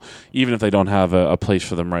people, even if they don't have a place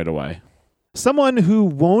for them right away. Someone who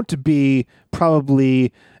won't be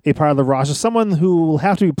probably a part of the roster, someone who will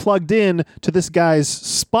have to be plugged in to this guy's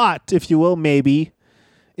spot, if you will, maybe,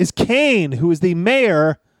 is Kane, who is the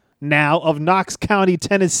mayor now of Knox County,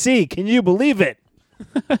 Tennessee. Can you believe it?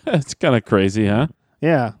 It's kind of crazy, huh?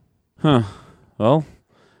 Yeah. Huh. Well,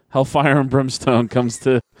 Hellfire and Brimstone comes.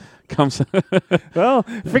 Well,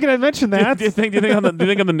 figured I'd mention that. Do you think on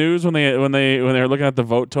the news when they were looking at the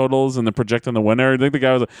vote totals and the projecting the winner, do you think the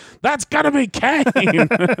guy was like, "That's gotta be Kane"?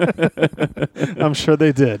 I'm sure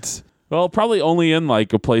they did. Well, probably only in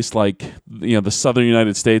like a place like the southern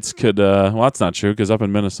United States could. Well, that's not true because up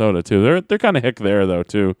in Minnesota too, they're kind of hick there though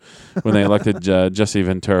too, when they elected Jesse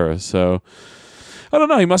Ventura. So I don't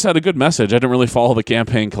know. He must have had a good message. I didn't really follow the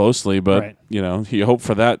campaign closely, but right. You hope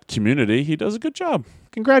for that community. He does a good job.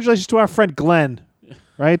 Congratulations to our friend Glenn,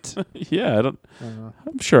 right? Yeah,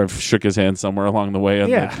 I'm sure I've shook his hand somewhere along the way, and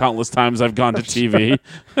Yeah. the countless times I've gone to TV.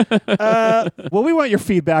 Well, we want your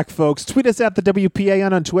feedback, folks. Tweet us at the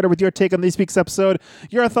WPAN on Twitter with your take on this week's episode,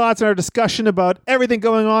 your thoughts on our discussion about everything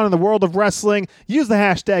going on in the world of wrestling. Use the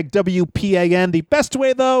hashtag WPAN. The best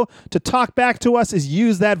way, though, to talk back to us is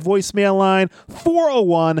use that voicemail line,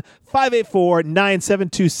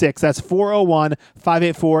 401-584-9726. That's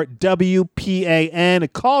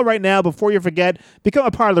 401-584-WPAN. Call right now before you forget. Become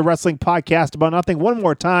a part of the Wrestling Podcast About Nothing. One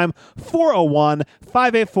more time,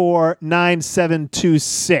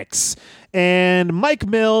 401-584-9726. And Mike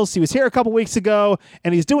Mills, he was here a couple weeks ago,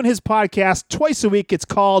 and he's doing his podcast twice a week. It's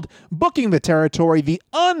called Booking the Territory, the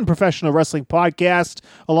unprofessional wrestling podcast,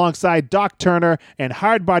 alongside Doc Turner and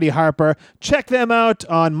Hardbody Harper. Check them out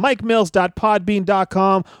on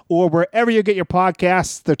mikemills.podbean.com or wherever you get your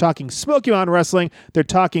podcasts. They're talking Smoky Mountain Wrestling. They're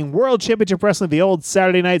talking World Championship Wrestling, the old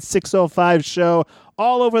Saturday night 605 show,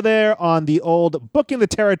 all over there on the old Booking the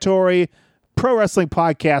Territory Pro Wrestling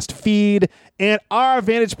Podcast feed. And our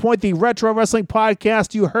Vantage Point, the Retro Wrestling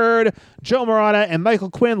Podcast. You heard Joe Morata and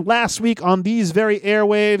Michael Quinn last week on these very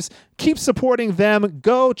airwaves. Keep supporting them.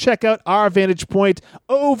 Go check out our Vantage Point.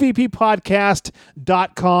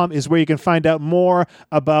 OVPpodcast.com is where you can find out more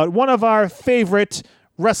about one of our favorite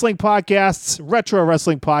wrestling podcasts, retro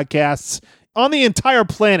wrestling podcasts on the entire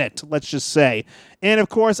planet, let's just say. And of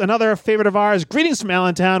course, another favorite of ours, Greetings from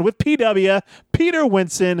Allentown with PW, Peter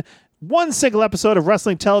Winson. One single episode of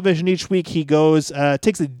wrestling television each week. He goes,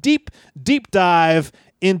 takes a deep dive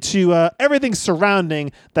into everything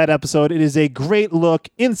surrounding that episode. It is a great look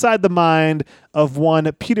inside the mind of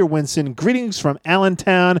one Peter Winson. Greetings from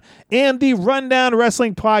Allentown, and the Rundown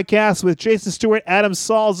Wrestling Podcast with Jason Stewart, Adam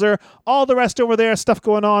Salzer, all the rest over there. Stuff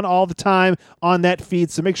going on all the time on that feed.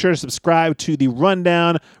 So make sure to subscribe to the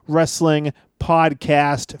Rundown Wrestling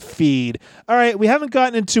Podcast feed. All right, we haven't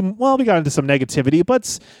gotten into, well, we got into some negativity, but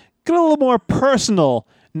let's get a little more personal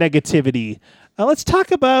negativity. Let's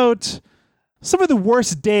talk about some of the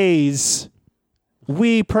worst days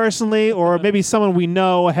we personally, or maybe someone we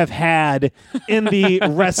know, have had in the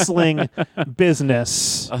wrestling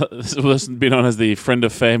business. This will be known as the Friend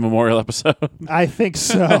of Faye Memorial episode. I think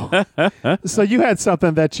so. So you had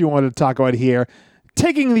something that you wanted to talk about here.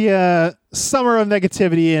 Taking the summer of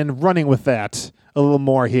negativity and running with that a little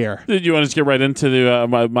more here. Did you want to just get right into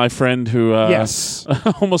the my friend who Yes.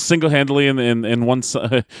 almost single-handedly in one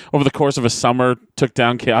over the course of a summer took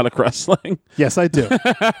down Chaotic Wrestling? Yes, I do.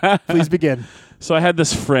 Please begin. So I had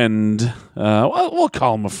this friend. We'll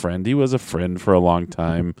call him a friend. He was a friend for a long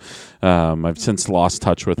time. I've since lost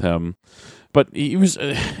touch with him. But he was.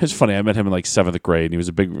 It's funny. I met him in like 7th grade. And he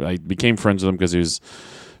was I became friends with him because he was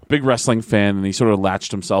big wrestling fan, and he sort of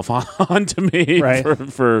latched himself on to me Right.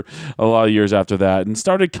 for a lot of years after that, and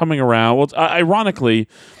started coming around. Well, ironically,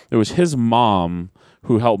 it was his mom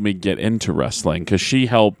who helped me get into wrestling, because she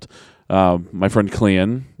helped my friend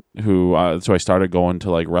Clean, who so I started going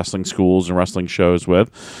to like wrestling schools and wrestling shows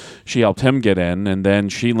with. She helped him get in, and then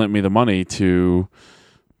she lent me the money to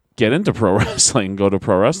get into pro wrestling, go to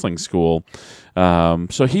pro wrestling school.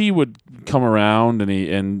 So he would come around, and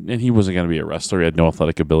he wasn't going to be a wrestler. He had no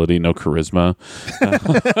athletic ability, no charisma.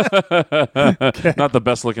 Not the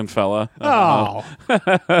best looking fella. Oh.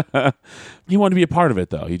 He wanted to be a part of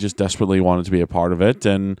it, though. He just desperately wanted to be a part of it.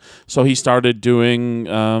 And so he started doing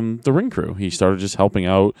the ring crew. He started just helping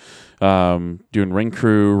out, doing ring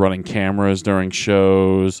crew, running cameras during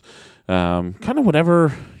shows, kind of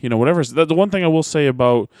whatever. The one thing I will say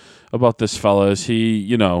about this fella is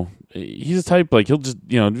he's the type, like, he'll just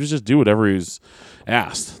do whatever he's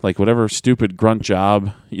asked, like whatever stupid grunt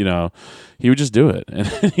job, he would just do it. And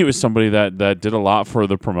he was somebody that did a lot for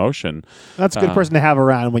the promotion. That's a good person to have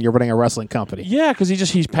around when you're running a wrestling company. Yeah, because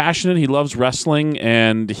he's passionate. He loves wrestling,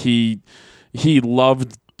 and he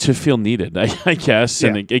loved to feel needed, I guess.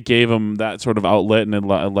 And it gave him that sort of outlet, and it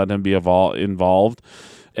let him be involved.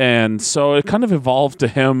 And so it kind of evolved to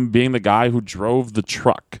him being the guy who drove the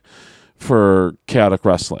truck for Chaotic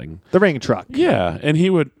Wrestling. The ring truck. Yeah, and he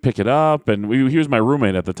would pick it up, and he was my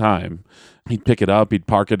roommate at the time. He'd pick it up, he'd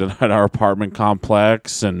park it at our apartment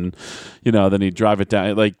complex, and, then he'd drive it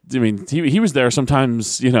down. Like, I mean, he was there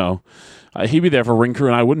sometimes, he'd be there for ring crew,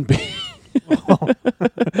 and I wouldn't be.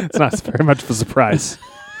 It's not very much of a surprise.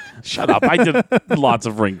 Shut up. I did lots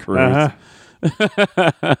of ring crews.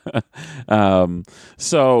 Uh-huh.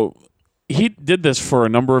 So he did this for a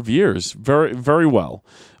number of years, very, very well.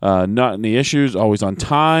 Not any issues, always on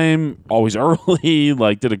time, always early,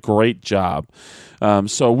 did a great job.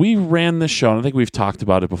 So we ran this show, and I think we've talked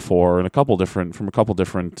about it before in from a couple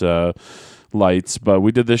different lights. But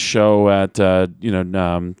we did this show at Jamie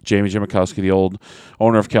Jimikowski, the old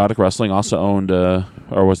owner of Chaotic Wrestling, also owned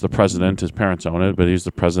or was the president. His parents own it, but he's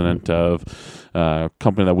the president of a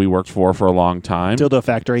company that we worked for a long time. Dildo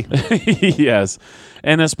Factory. Yes.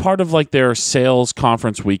 And as part of like their sales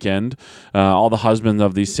conference weekend, all the husbands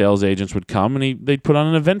of these sales agents would come and they'd put on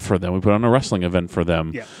an event for them. We put on a wrestling event for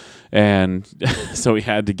them. Yeah. And so we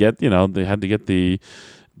had to get, they had to get the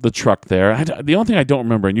truck there. The only thing I don't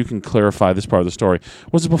remember, and you can clarify this part of the story,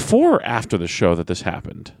 was it before or after the show that this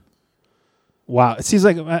happened? Wow. It seems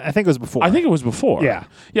like, I think it was before. I think it was before. Yeah.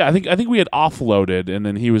 Yeah, I think we had offloaded and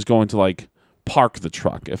then he was going to like park the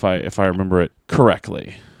truck, if I remember it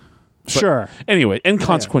correctly. But sure. Anyway,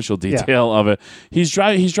 inconsequential detail of it. He's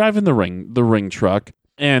driving the ring truck.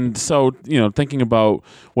 And so, thinking about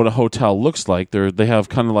what a hotel looks like, they have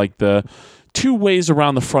kind of like the two ways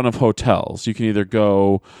around the front of hotels. You can either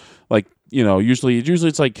go like, usually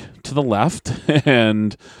it's like to the left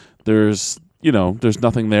and there's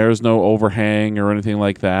nothing there. There's no overhang or anything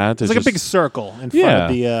like that. It's like a big circle in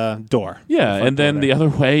front of the door. Yeah, and then the other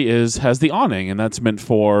way has the awning, and that's meant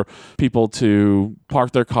for people to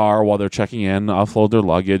park their car while they're checking in, offload their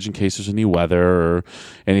luggage in case there's any weather or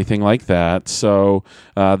anything like that. So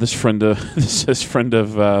this friend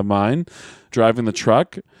of mine driving the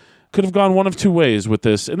truck could have gone one of two ways with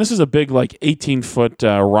this. And this is a big, like, 18-foot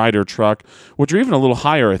rider truck, which are even a little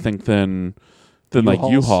higher, I think, than like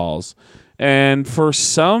U-Hauls. And for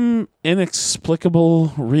some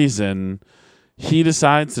inexplicable reason, he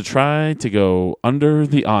decides to try to go under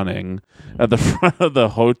the awning at the front of the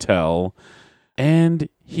hotel, and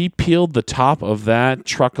he peeled the top of that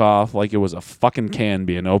truck off like it was a fucking can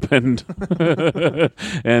being opened.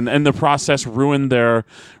 and the process ruined their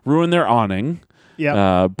awning.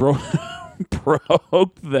 Yeah. Broke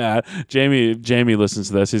that. Jamie listens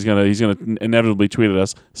to this. He's gonna inevitably tweet at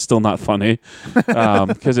us. Still not funny,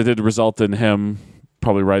 because it did result in him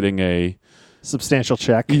probably writing a substantial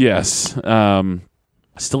check. Yes.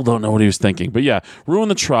 Still don't know what he was thinking, but yeah,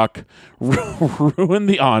 ruined the truck, ruined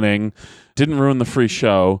the awning, didn't ruin the free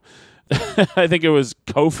show. I think it was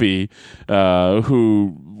Kofi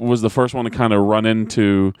who was the first one to kind of run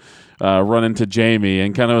into Jamie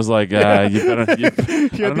and kind of was like, you better.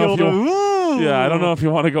 I don't know if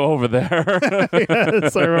you want to go over there.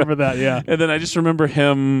 Yes, I remember that. Yeah, and then I just remember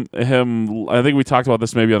him. I think we talked about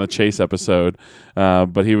this maybe on the Chase episode,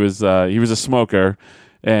 but he was a smoker.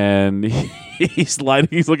 And he's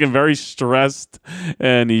looking very stressed,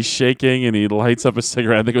 and he's shaking, and he lights up a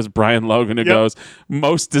cigarette. I think it was Brian Logan who goes,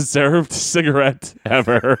 "Most deserved cigarette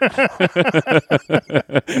ever."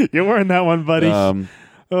 You weren't that one, buddy.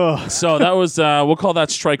 So that was we'll call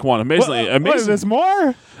that strike one. Amazingly, there's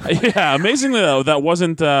more. Yeah, amazingly though, that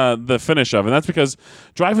wasn't the finish of it. And that's because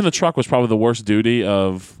driving the truck was probably the worst duty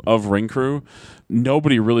of ring crew.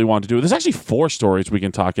 Nobody really wanted to do it. There's actually 4 stories we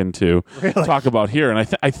can talk about here, and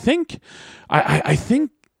I think,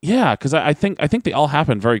 yeah, because I think they all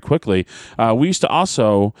happened very quickly. We used to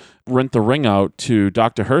also rent the ring out to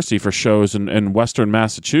Dr. Hersey for shows in Western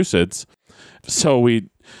Massachusetts. So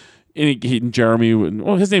Jeremy,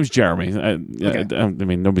 well, his name's Jeremy. Okay. I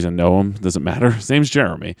mean, nobody's gonna know him. Doesn't matter. His name's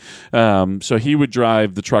Jeremy. So he would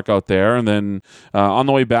drive the truck out there, and then on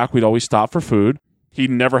the way back, we'd always stop for food. He'd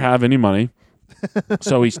never have any money.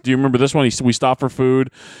 So do you remember this one? We stop for food.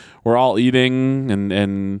 We're all eating,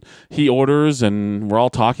 and he orders, and we're all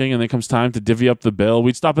talking, and then comes time to divvy up the bill.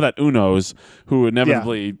 We'd stop at that Uno's, who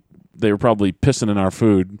inevitably... Yeah. They were probably pissing in our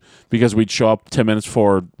food because we'd show up 10 minutes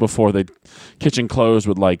before the kitchen closed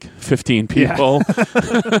with like 15 people.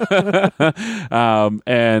 Yeah.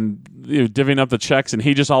 And divvying up the checks, and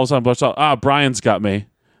he just all of a sudden busts out, Brian's got me.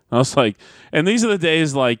 I was like, and these are the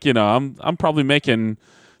days like, I'm probably making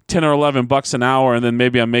 $10 or $11 an hour, and then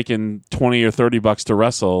maybe I'm making $20 or $30 to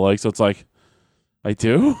wrestle. Like, so it's like, I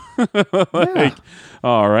do? Yeah.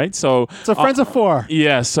 All right. So friends of 4.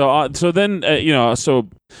 Yeah. So then, so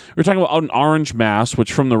we're talking about out in Orange, Mass,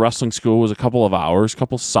 which from the wrestling school was a couple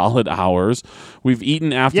solid hours. We've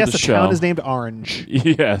eaten after the show. Yes, the town is named Orange.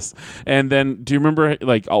 Yes. And then, do you remember,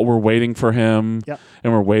 like, we're waiting for him, yep.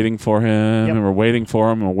 And we're waiting for him, yep. And we're waiting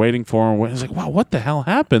for him, and we're waiting for him. It's like, wow, what the hell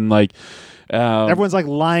happened? Like, everyone's like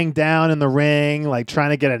lying down in the ring, like trying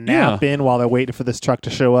to get a nap in while they're waiting for this truck to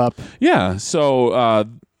show up. Yeah. So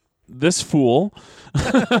this fool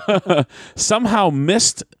somehow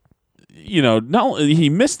missed, he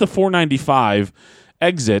missed the 495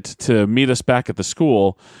 exit to meet us back at the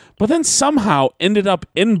school, but then somehow ended up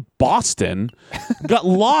in Boston, got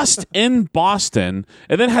lost in Boston,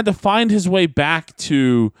 and then had to find his way back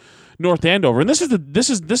to North Andover, and this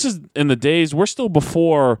is in the days we're still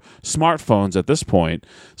before smartphones at this point.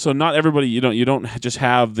 So not everybody, you don't just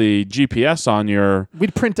have the GPS on your.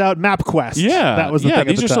 We'd print out MapQuest. Yeah, that was the thing.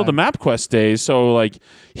 These are still the MapQuest days. So like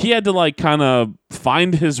he had to like kind of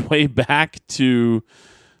find his way back to.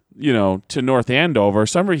 To North Andover.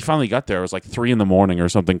 So I remember he finally got there. It was like 3 a.m. or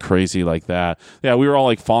something crazy like that. Yeah, we were all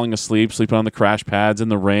like falling asleep, sleeping on the crash pads in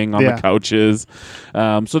the ring, on the couches.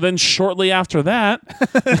 So then shortly after that,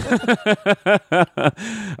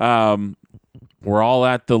 we're all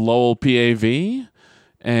at the Lowell PAV,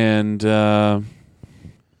 and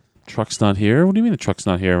truck's not here. What do you mean the truck's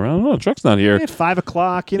not here? I don't know. The truck's not here. At 5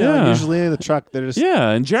 o'clock, usually the truck, they're just...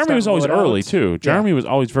 Yeah, and Jeremy was always early, too. Jeremy was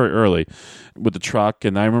always very early with the truck,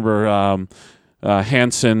 and I remember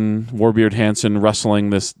Warbeard Hansen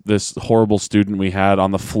wrestling this horrible student we had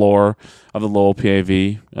on the floor of the Lowell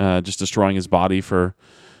PAV, just destroying his body for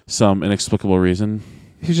some inexplicable reason.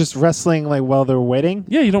 He's just wrestling like while they're waiting?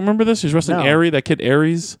 Yeah, you don't remember this? He's wrestling that kid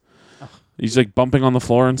Aries. He's like bumping on the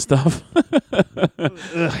floor and stuff.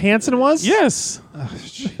 Hansen was? Yes. Oh,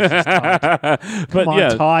 Jesus, Todd. Come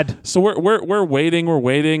on, Todd. So we're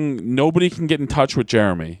waiting. Nobody can get in touch with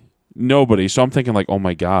Jeremy. Nobody. So I'm thinking like, oh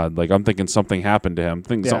my God, like I'm thinking something happened to him.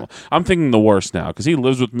 I'm thinking the worst now because he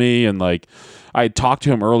lives with me and like I talked to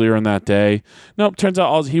him earlier in that day. Nope. Turns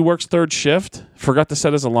out he works third shift. Forgot to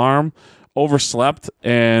set his alarm. Overslept,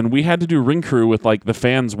 and we had to do ring crew with like the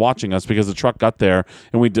fans watching us because the truck got there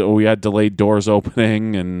and we had delayed doors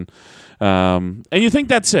opening and you think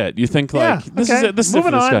that's it. You think like this is it. This is it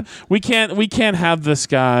for this guy. We can't have this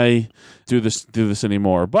guy do this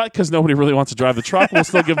anymore. But because nobody really wants to drive the truck, we'll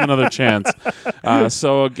still give him another chance.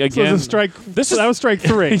 So again, that was strike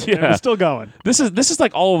 3. Yeah, we're still going. This is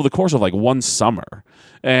like all over the course of like one summer,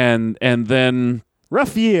 and then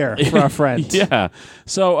rough year for our friend. Yeah.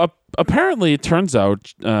 So apparently, it turns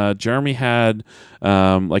out Jeremy had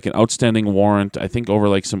like an outstanding warrant. I think over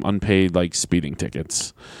like some unpaid like speeding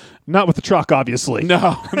tickets. Not with the truck, obviously.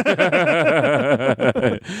 No.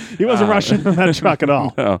 He wasn't rushing in that truck at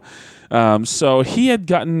all. No. So he had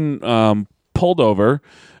gotten pulled over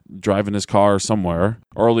driving his car somewhere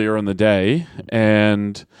earlier in the day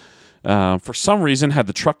and for some reason had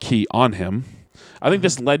the truck key on him. I think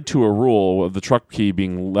this led to a rule of the truck key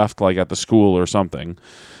being left like at the school or something.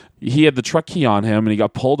 He had the truck key on him and he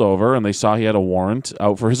got pulled over and they saw he had a warrant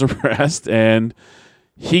out for his arrest and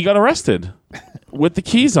he got arrested with the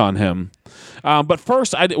keys on him. But at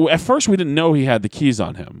first we didn't know he had the keys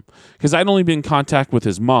on him because I'd only been in contact with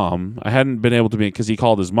his mom. I hadn't been able to be because he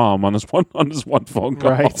called his mom on his one phone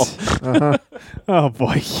call. Right. Uh-huh. Oh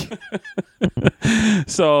boy.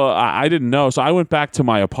 So I didn't know. So I went back to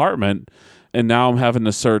my apartment and now I'm having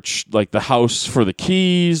to search like the house for the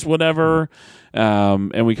keys, whatever.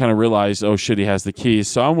 And we kind of realized, oh shit, he has the keys.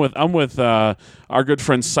 So I'm with our good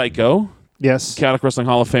friend Psycho. Yes. Chaotic Wrestling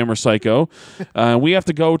Hall of Famer Psycho. We have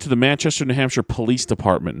to go to the Manchester, New Hampshire Police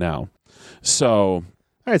Department now. So...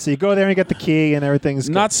 All right, so you go there and you get the key and everything's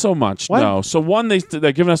good. Not so much, what? no. So one,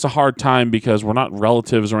 they're giving us a hard time because we're not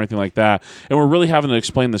relatives or anything like that, and we're really having to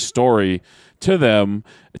explain the story to them,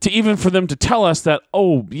 even for them to tell us that,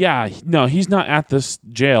 oh, yeah, no, he's not at this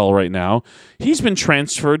jail right now. He's been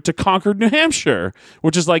transferred to Concord, New Hampshire,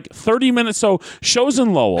 which is like 30 minutes. So show's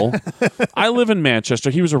in Lowell. I live in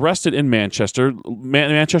Manchester. He was arrested in Manchester.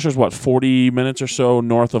 Manchester's, 40 minutes or so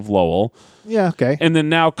north of Lowell. Yeah, okay. And then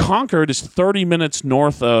now Concord is 30 minutes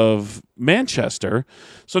north of Manchester.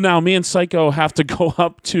 So now me and Psycho have to go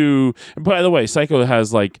up to... By the way, Psycho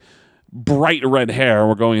has like bright red hair.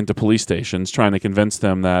 We're going into police stations trying to convince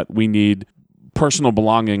them that we need personal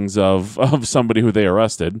belongings of somebody who they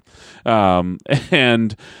arrested.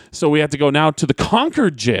 And so we have to go now to the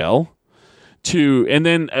Concord jail and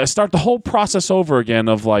then start the whole process over again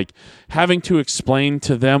of like having to explain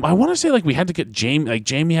to them. I want to say like we had to get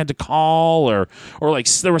Jamie had to call or like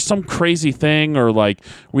there was some crazy thing or like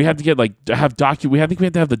we had to get like I think we had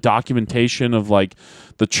to have the documentation of like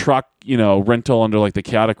the truck, rental under like the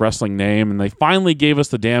Chaotic Wrestling name, and they finally gave us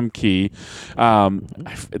the damn key.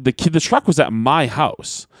 The truck was at my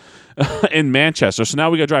house. In Manchester, so now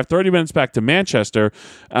we got to drive 30 minutes back to Manchester.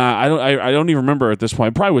 I don't even remember at this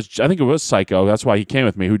point. I think it was Psycho. That's why he came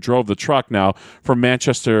with me, who drove the truck now from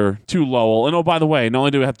Manchester to Lowell. And oh, by the way, not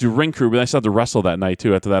only do we have to do ring crew, but I still had to wrestle that night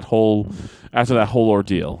too after that whole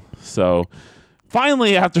ordeal. So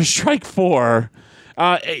finally, after strike 4,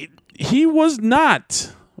 he was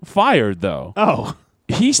not fired though. Oh.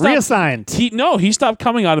 He stopped, reassigned. He stopped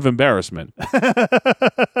coming out of embarrassment.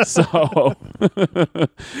 So,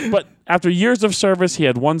 but after years of service, he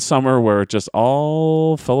had one summer where it just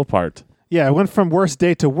all fell apart. Yeah, it went from worst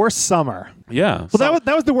day to worst summer. Yeah. Well,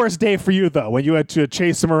 that was the worst day for you, though, when you had to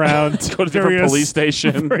chase him around Go to different police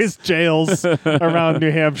stations. various jails around New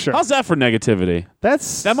Hampshire. How's that for negativity?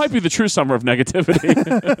 That might be the true summer of negativity.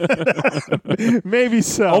 maybe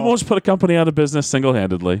so. Almost put a company out of business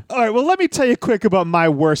single-handedly. All right, well, let me tell you quick about my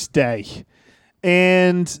worst day.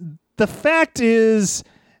 And the fact is,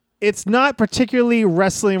 it's not particularly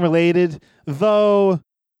wrestling related, though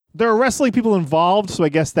there are wrestling people involved, so I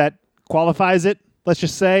guess that qualifies it, let's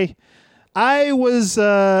just say. I was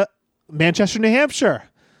Manchester, New Hampshire.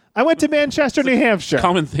 I went to Manchester, New Hampshire.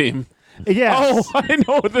 Common theme. Yes. Oh, I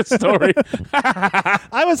know this story.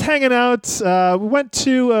 I was hanging out. We went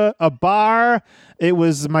to a bar. It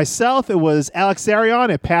was myself. It was Alex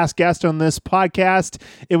Arion, a past guest on this podcast.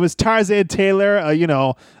 It was Tarzan Taylor,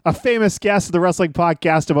 a famous guest of the wrestling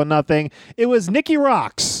podcast about nothing. It was Nikki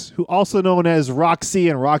Rocks, who also known as Roxy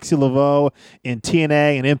and Roxy Laveau in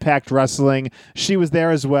TNA and Impact Wrestling. She was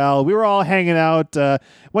there as well. We were all hanging out.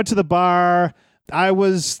 Went to the bar. I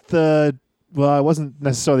wasn't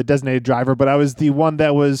necessarily the designated driver, but I was the one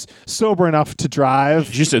that was sober enough to drive.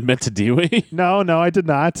 Did you just admit to Dewey? No, I did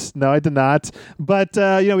not. But,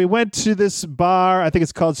 we went to this bar. I think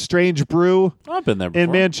it's called Strange Brew. Oh, I've been there before.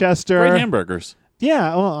 In Manchester. Great hamburgers.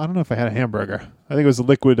 Yeah, well, I don't know if I had a hamburger. I think it was a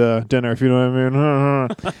liquid dinner, if you know what I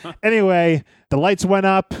mean. Anyway, the lights went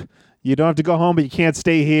up. You don't have to go home, but you can't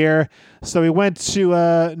stay here. So we went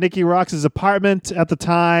to Nikki Rocks' apartment at the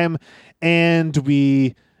time, and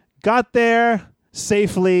we got there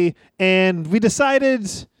safely, and we decided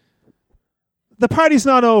the party's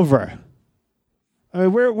not over. I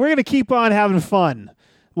mean, we're going to keep on having fun.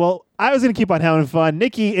 Well, I was going to keep on having fun.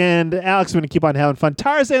 Nikki and Alex were going to keep on having fun.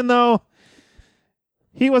 Tarzan, though,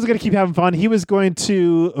 he wasn't going to keep having fun. He was going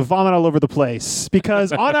to vomit all over the place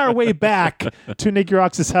because on our way back to Nikki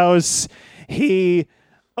Rocks' house, he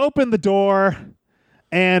opened the door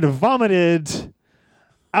and vomited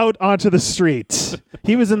out onto the street.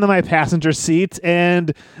 He was in my passenger seat,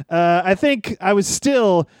 and I think I was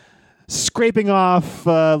still scraping off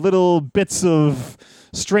little bits of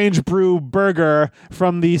Strange Brew burger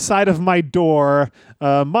from the side of my door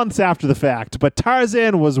months after the fact. But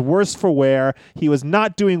Tarzan was worse for wear. He was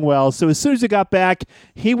not doing well. So as soon as he got back,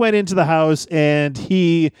 he went into the house and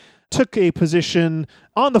he took a position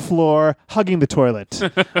on the floor hugging the toilet.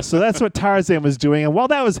 So that's what Tarzan was doing. And while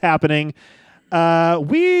that was happening,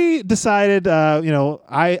 we decided,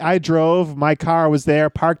 I drove. My car was there,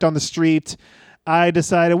 parked on the street. I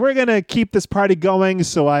decided we're going to keep this party going.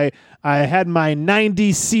 So I had my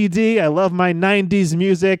 90s CD. I love my 90s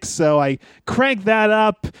music. So I cranked that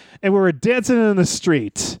up and we were dancing in the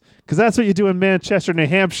street. Because that's what you do in Manchester, New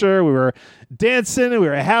Hampshire. We were dancing, we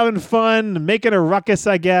were having fun, making a ruckus,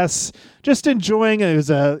 I guess. Just enjoying. It was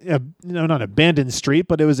not an abandoned street,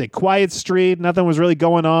 but it was a quiet street. Nothing was really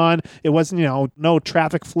going on. It wasn't, no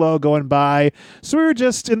traffic flow going by. So we were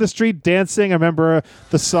just in the street dancing. I remember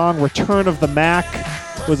the song Return of the Mac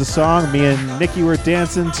was a song. Me and Nikki were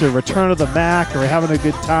dancing to Return of the Mac. We were having a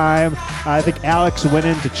good time. I think Alex went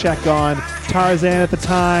in to check on Tarzan at the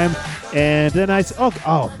time. And then I said,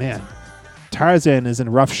 oh man, Tarzan is in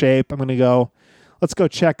rough shape. I'm going to go, let's go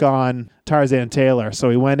check on Tarzan Taylor. So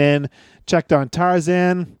we went in, checked on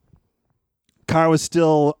Tarzan. Car was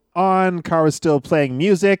still on. Car was still playing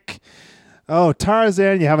music. Oh,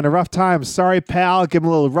 Tarzan, you having a rough time? Sorry, pal. Give him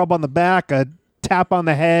a little rub on the back, a tap on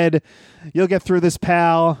the head. You'll get through this,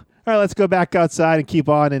 pal. All right, let's go back outside and keep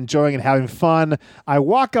on enjoying and having fun. I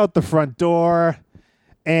walk out the front door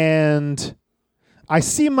and I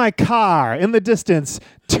see my car in the distance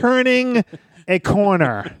turning a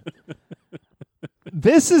corner.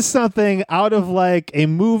 This is something out of like a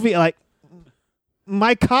movie. Like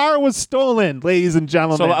my car was stolen, ladies and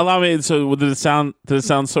gentlemen. So allow me. So did it sound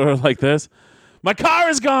sort of like this? My car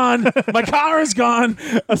is gone. My car is gone.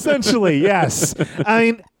 Essentially, yes. I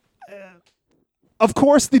mean, of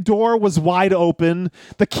course, the door was wide open.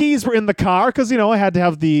 The keys were in the car because I had to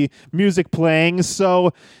have the music playing.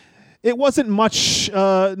 So it wasn't much,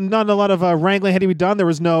 not a lot of wrangling had to be done. There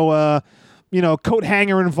was no, coat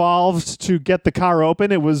hanger involved to get the car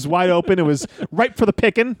open. It was wide open. It was ripe for the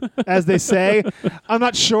picking, as they say. I'm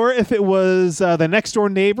not sure if it was the next door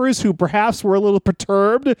neighbors who perhaps were a little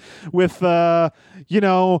perturbed with,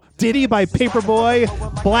 Diddy by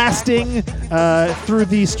Paperboy blasting through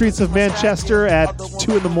the streets of Manchester at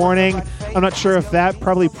 2 a.m. I'm not sure if that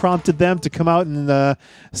probably prompted them to come out and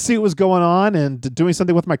see what was going on and doing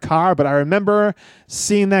something with my car. But I remember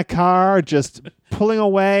seeing that car just pulling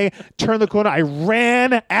away, turned the corner. I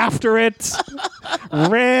ran after it.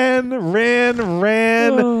 ran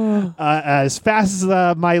as fast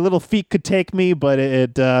as my little feet could take me. But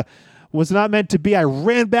it was not meant to be. I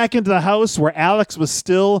ran back into the house where Alex was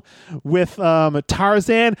still with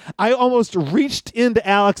Tarzan. I almost reached into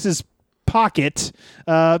Alex's pocket,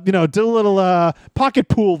 did a little pocket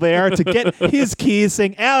pool there to get his keys,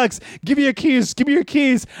 saying, Alex, give me your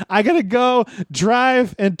keys. I gotta go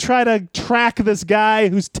drive and try to track this guy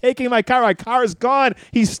who's taking my car. My car is gone.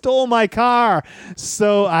 He stole my car.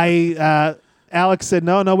 So Alex said,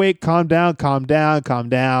 no, wait, calm down.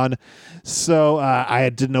 So I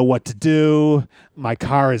didn't know what to do. My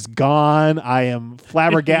car is gone. I am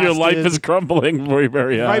flabbergasted. Your life is crumbling before your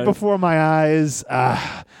very eyes. Right before my eyes.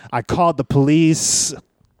 I called the police.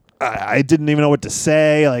 I didn't even know what to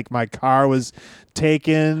say. Like, my car was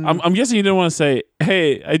taken. I'm guessing you didn't want to say,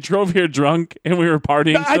 hey, I drove here drunk and we were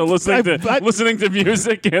partying, listening to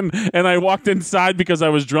music, and I walked inside because I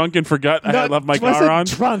was drunk and forgot I had left my car on.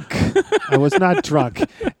 I was not drunk.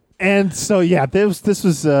 And so, yeah, this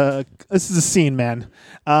is a scene, man.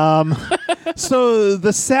 So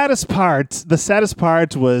the saddest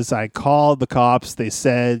part was I called the cops. They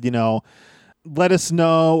said, let us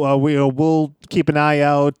know. We'll keep an eye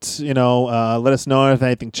out. Let us know if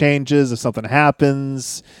anything changes, if something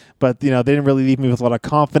happens. But they didn't really leave me with a lot of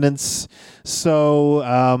confidence. So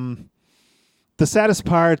the saddest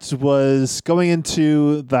part was going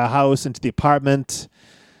into the house, into the apartment,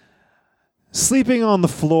 sleeping on the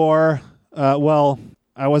floor. Well,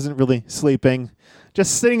 I wasn't really sleeping.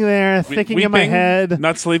 Just sitting there, thinking weeping, in my head.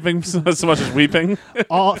 Not sleeping so much as weeping.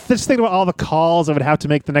 Just thinking about all the calls I would have to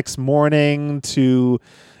make the next morning to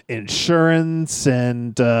insurance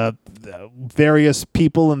and various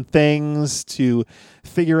people and things to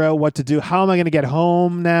figure out what to do. How am I going to get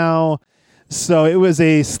home now? So it was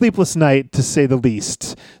a sleepless night, to say the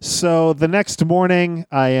least. So the next morning,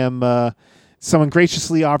 someone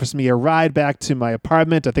graciously offers me a ride back to my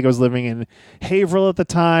apartment. I think I was living in Haverhill at the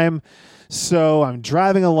time. So I'm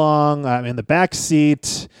driving along. I'm in the back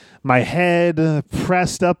seat, my head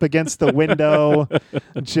pressed up against the window,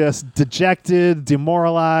 just dejected,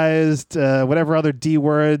 demoralized, whatever other D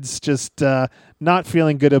words, just not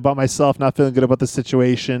feeling good about myself, not feeling good about the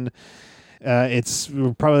situation. It's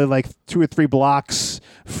probably like 2 or 3 blocks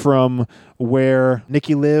from where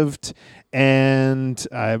Nikki lived, and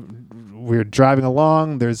we're driving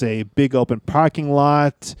along. There's a big open parking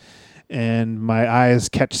lot, and my eyes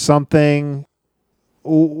catch something.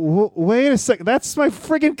 Wait a second. That's my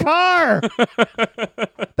friggin' car.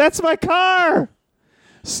 That's my car.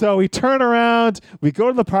 So we turn around. We go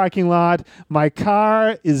to the parking lot. My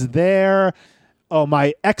car is there. Oh,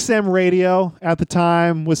 my XM radio at the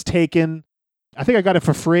time was taken. I think I got it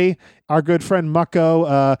for free. Our good friend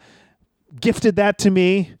Mucko gifted that to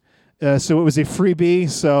me. So it was a freebie,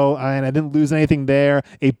 and I didn't lose anything there.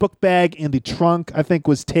 A book bag in the trunk, I think,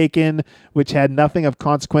 was taken, which had nothing of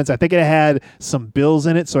consequence. I think it had some bills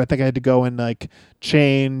in it, so I think I had to go and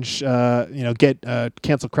change, get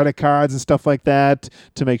cancel credit cards and stuff like that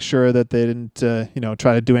to make sure that they didn't,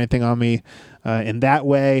 try to do anything on me in that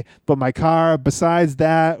way. But my car, besides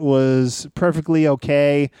that, was perfectly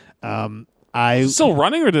okay. Still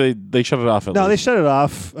running, or did they shut it off? No, they shut it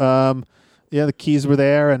off. Yeah, the keys were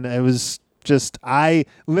there, and it was just, I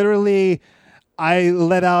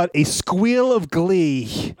let out a squeal of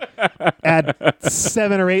glee at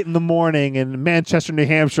 7 or 8 in the morning in Manchester, New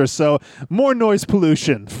Hampshire. So more noise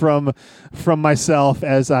pollution from myself,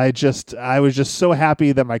 as I was just so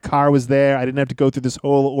happy that my car was there. I didn't have to go through this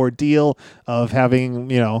whole ordeal of having,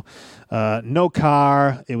 no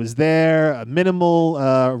car. It was there,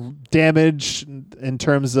 minimal damage in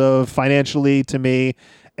terms of financially to me.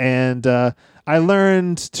 And I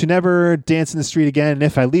learned to never dance in the street again. And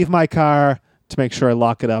if I leave my car, to make sure I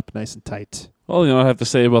lock it up nice and tight. Well, you know what I have to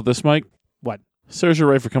say about this, Mike? What? Serves you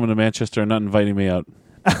right for coming to Manchester and not inviting me out.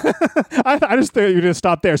 I just thought you were going to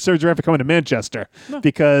stop there. Serves you right for coming to Manchester. No.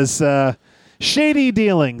 Because shady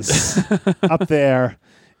dealings up there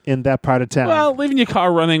in that part of town. Well, leaving your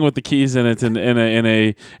car running with the keys in it, and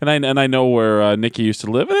I know where Nikki used to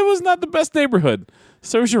live, and it was not the best neighborhood.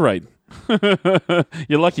 Serves you right.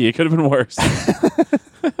 You're lucky. It could have been worse.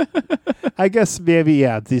 I guess maybe,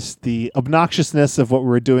 yeah, the obnoxiousness of what we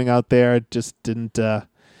were doing out there just didn't...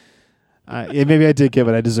 maybe I did get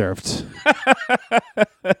what I deserved.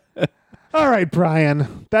 All right,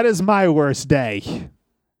 Brian. That is my worst day.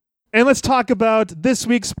 And let's talk about this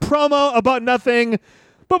week's promo about nothing.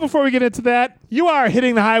 But before we get into that, you are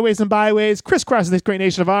hitting the highways and byways, crisscrossing this great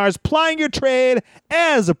nation of ours, plying your trade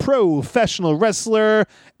as a professional wrestler.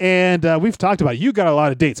 And we've talked about it. You got a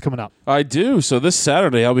lot of dates coming up. I do. So this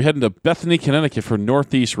Saturday, I'll be heading to Bethany, Connecticut for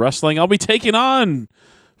Northeast Wrestling. I'll be taking on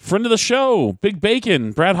friend of the show, Big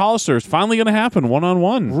Bacon, Brad Hollister. It's finally going to happen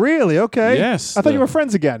one-on-one. Really? Okay. Yes. I thought you were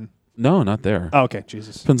friends again. No, not there. Oh, okay,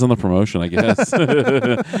 Jesus. Depends on the promotion, I guess.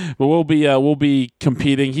 But we'll be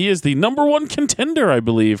competing. He is the number one contender, I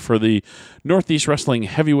believe, for the Northeast Wrestling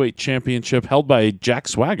Heavyweight Championship held by Jack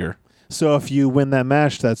Swagger. So if you win that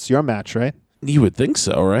match, that's your match, right? You would think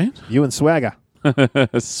so, right? You and Swagger.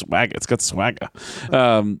 Swagger. It's got swagger.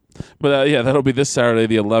 But that'll be this Saturday,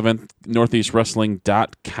 the 11th,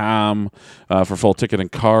 northeastwrestling.com for full ticket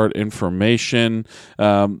and card information.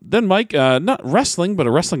 Then, Mike, not wrestling, but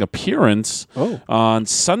a wrestling appearance on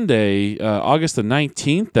Sunday, August the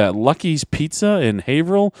 19th at Lucky's Pizza in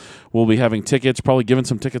Haverhill. We'll be having tickets, probably giving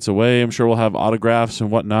some tickets away. I'm sure we'll have autographs and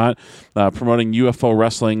whatnot, promoting UFO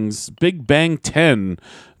Wrestling's Big Bang 10,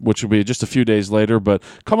 which will be just a few days later. But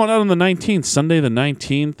come on out on the 19th, Sunday the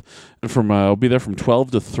 19th. I'll be there from 12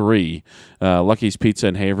 to 3. Lucky's Pizza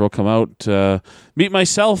in Haverhill. Come out, meet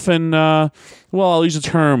myself and, I'll use the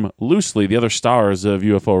term loosely, the other stars of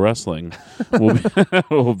UFO Wrestling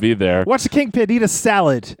will be there. Watch the Kingpin eat a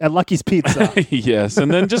salad at Lucky's Pizza. Yes,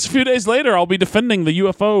 and then just a few days later, I'll be defending the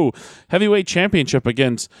UFO Heavyweight Championship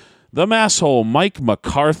against the Masshole Mike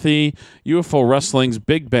McCarthy. UFO Wrestling's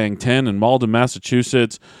Big Bang 10 in Malden,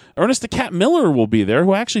 Massachusetts. Ernest the Cat Miller will be there,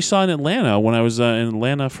 who I actually saw in Atlanta when I was in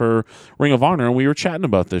Atlanta for Ring of Honor, and we were chatting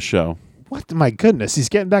about this show. What? My goodness, he's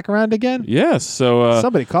getting back around again? Yes. So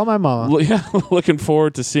somebody call my mama. Looking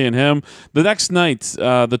forward to seeing him. The next night,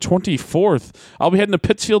 the 24th, I'll be heading to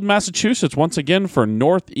Pittsfield, Massachusetts once again for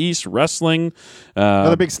Northeast Wrestling.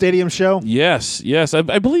 Another big stadium show? Yes.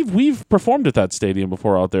 I believe we've performed at that stadium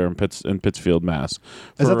before out there in Pittsfield, Mass.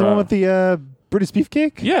 Is that the one with the Brutus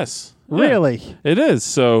Beefcake? Yes. Really? Yeah, it is.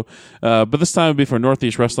 So, but this time it'll be for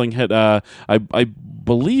Northeast Wrestling. I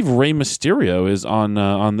believe Rey Mysterio is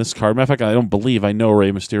on this card. Matter of fact, I know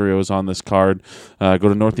Rey Mysterio is on this card. Go to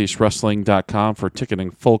northeastwrestling.com for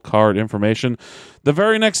ticketing full card information. The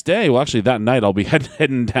very next day, well, actually that night I'll be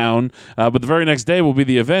heading down, but the very next day will be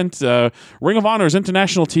the event. Ring of Honor's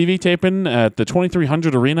International TV taping at the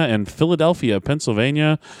 2300 Arena in Philadelphia,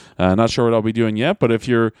 Pennsylvania. Not sure what I'll be doing yet, but if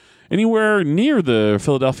you're anywhere near the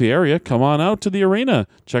Philadelphia area, come on out to the arena.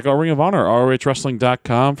 Check out Ring of Honor,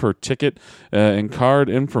 ROHWrestling.com for ticket and card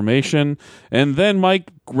information. And then,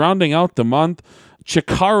 Mike, rounding out the month,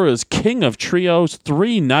 Chikara's King of Trios,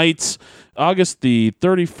 3 nights, August the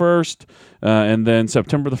 31st, and then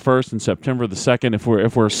September the 1st and September the 2nd,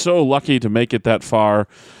 if we're so lucky to make it that far.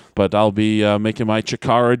 But I'll be making my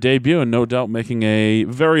Chikara debut and no doubt making a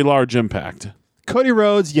very large impact. Cody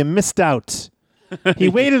Rhodes, you missed out. He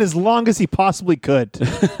waited as long as he possibly could.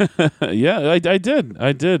 Yeah, I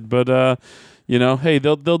did. But, hey,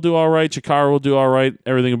 they'll do all right. Chikara will do all right.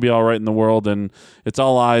 Everything will be all right in the world. And it's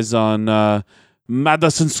all eyes on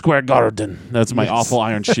Madison Square Garden. That's my awful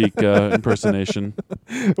Iron Sheik impersonation.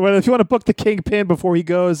 Well, if you want to book the Kingpin before he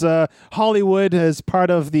goes, Hollywood as part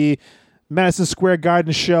of the Madison Square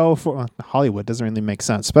Garden show for Hollywood doesn't really make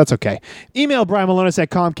sense, but that's okay. Email Brian Malonis at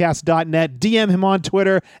Comcast.net. DM him on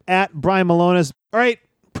Twitter at Brian Malonis. All right,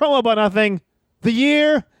 promo about nothing. The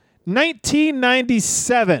year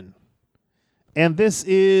 1997. And this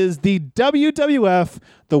is the WWF,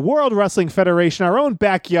 the World Wrestling Federation, our own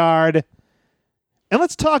backyard. And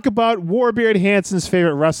let's talk about Warbeard Hansen's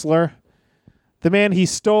favorite wrestler, the man he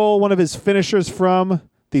stole one of his finishers from,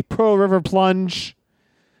 the Pearl River Plunge,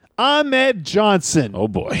 Ahmed Johnson. Oh,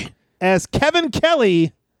 boy. As Kevin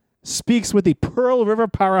Kelly speaks with the Pearl River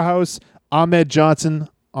powerhouse, Ahmed Johnson,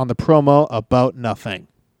 on the promo about nothing.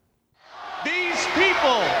 These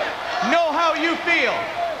people know how you feel,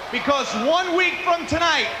 because 1 week from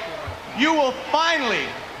tonight, you will finally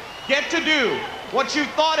get to do what you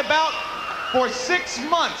thought about for 6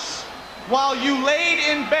 months while you laid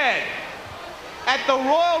in bed. At the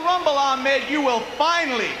Royal Rumble, Ahmed, you will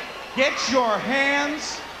finally get your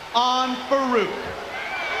hands on Farouk.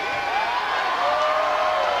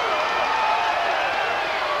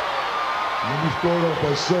 Let me start off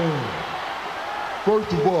by saying,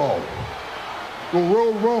 first of all, the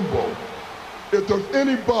Royal Rumble, if there's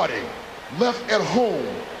anybody left at home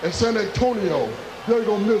in San Antonio, they're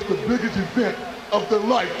gonna miss the biggest event of their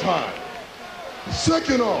lifetime.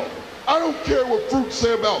 Second off, I don't care what Farouk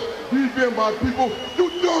say about these being my people. You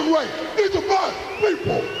darn right, these are my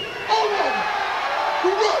people. All of them.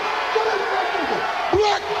 You're right.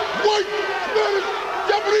 Black, white, Spanish,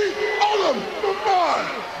 Japanese, all of them. They're mine.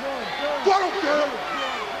 So I don't care.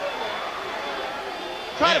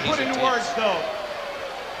 Try to put into words, though,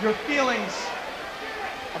 your feelings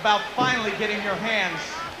about finally getting your hands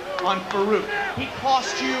on Farouk. He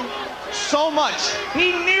cost you so much.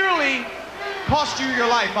 He nearly cost you your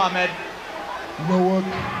life, Ahmed. You know what?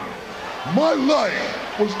 My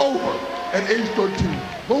life was over at age 13,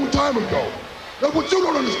 long time ago. That's what you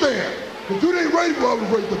don't understand. Because you ain't ready for I was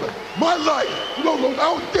raised to be. My life, I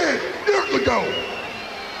was dead years ago.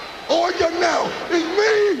 All I got now is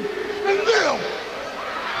me and them.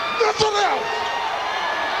 Nothing else.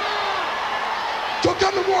 So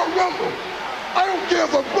come to Royal Rumble. I don't care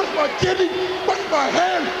if I push my kidney, push my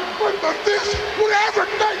hand, push my fist, whatever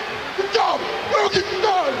it takes. The job will get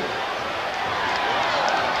done.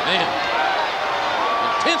 Man,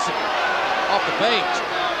 intensity off the page.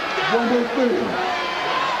 One more thing.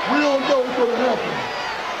 We all know what's going to happen.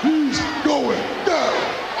 He's going down.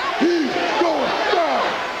 He's going down.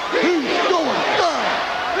 He's going down.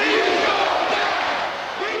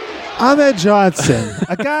 Ahmed Johnson,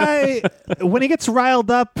 a guy, when he gets riled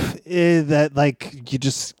up, that like you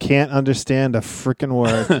just can't understand a freaking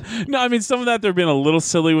word. No, I mean, some of that they're being a little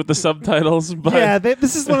silly with the subtitles, but Yeah,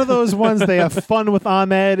 this is one of those ones they have fun with.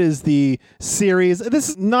 Ahmed is the series. This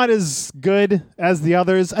is not as good as the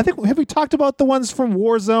others. I think, have we talked about the ones from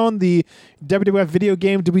Warzone, the WWF video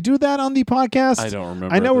game? Did we do that on the podcast? I don't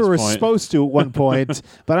remember I know at we this were point. supposed to at one point,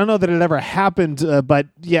 but I don't know that it ever happened. But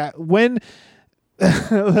yeah, when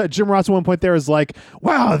Jim Ross at one point there is like,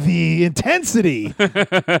 wow, the intensity.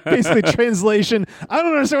 Basically, translation, I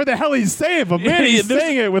don't understand what the hell he's saying, but man, he's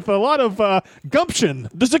saying it with a lot of gumption.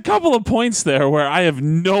 there's a couple of points there where I have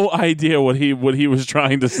no idea what he was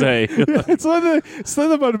trying to say. It's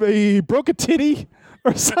something about he broke a titty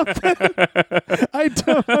or something. I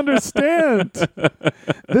don't understand.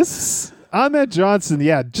 This Ahmed Johnson,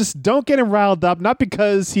 yeah, just don't get him riled up. Not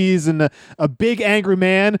because he's a big angry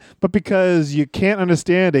man, but because you can't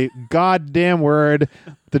understand a goddamn word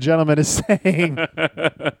the gentleman is saying.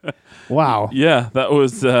 Wow. Yeah, that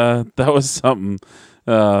was something.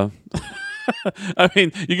 I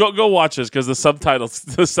mean, you go watch this because the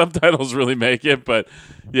subtitles really make it. But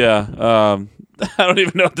yeah, I don't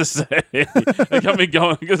even know what to say. It got me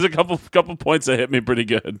going. There's a couple points that hit me pretty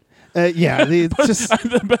good. Yeah, it's just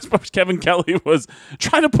The best part of Kevin Kelly was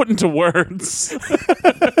trying to put into words.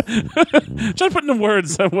 Try to put into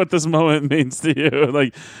words what this moment means to you.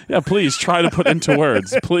 Like, yeah, please try to put into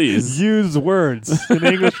words, please. use words in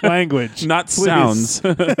English language, Not please. sounds.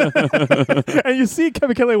 And you see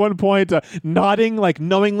Kevin Kelly at one point nodding, like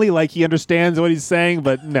knowingly, like he understands what he's saying,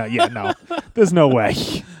 but no, there's no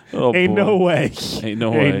way. Oh, Ain't boy. no way. Ain't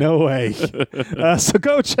no way. Ain't no way. So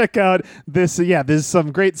go check out this. Yeah, there's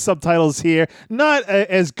some great subtitles here. Not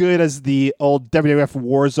as good as the old WWF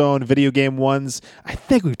Warzone video game ones. I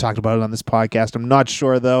think we've talked about it on this podcast. I'm not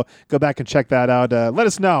sure, though. Go back and check that out. Let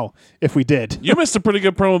us know if we did. You missed a pretty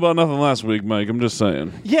good promo about nothing last week, Mike. I'm just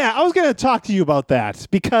saying. Yeah, I was going to talk to you about that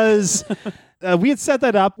because we had set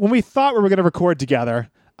that up when we thought we were going to record together.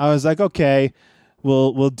 I was like, okay,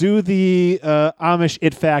 we'll do the Amish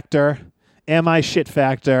it factor, am I shit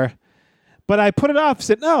factor. But I put it off.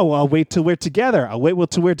 Said, no, I'll wait till we're together.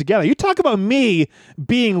 Till we're together. You talk about me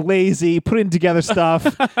being lazy, putting together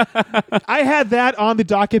stuff. I had that on the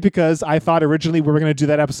docket because I thought originally we were going to do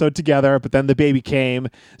that episode together, but then the baby came.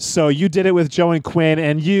 So you did it with Joe and Quinn,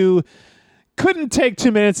 and you couldn't take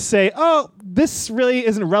 2 minutes to say, oh, this really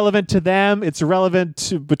isn't relevant to them. It's relevant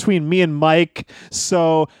to between me and Mike.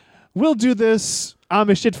 So we'll do this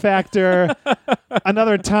Amish shit factor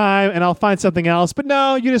another time, and I'll find something else. But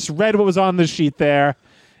no, you just read what was on the sheet there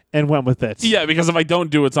and went with it. Yeah, because if I don't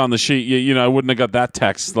do what's on the sheet, you know, I wouldn't have got that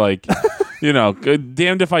text. Like, you know,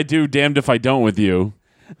 damned if I do, damned if I don't with you.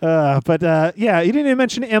 But yeah, you didn't even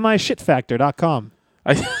mention amishitfactor.com.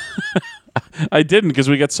 I didn't because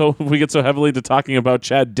we get so heavily into talking about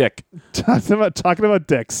Chad Dick. Talking about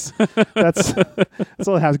dicks. That's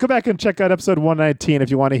all it has. Go back and check out episode 119 if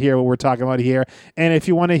you want to hear what we're talking about here. And if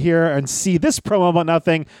you want to hear and see this promo about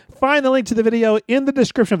nothing, find the link to the video in the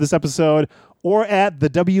description of this episode or at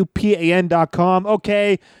thewpan.com.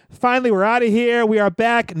 Okay, finally we're out of here. We are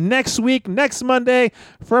back next week, next Monday,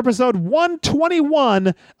 for episode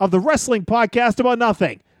 121 of the Wrestling Podcast About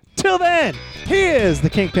Nothing. Till then, here's the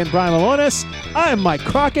Kingpin Brian Malonis. I'm Mike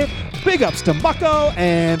Crockett. Big ups to Mucko,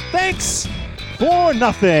 and thanks for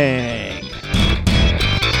nothing.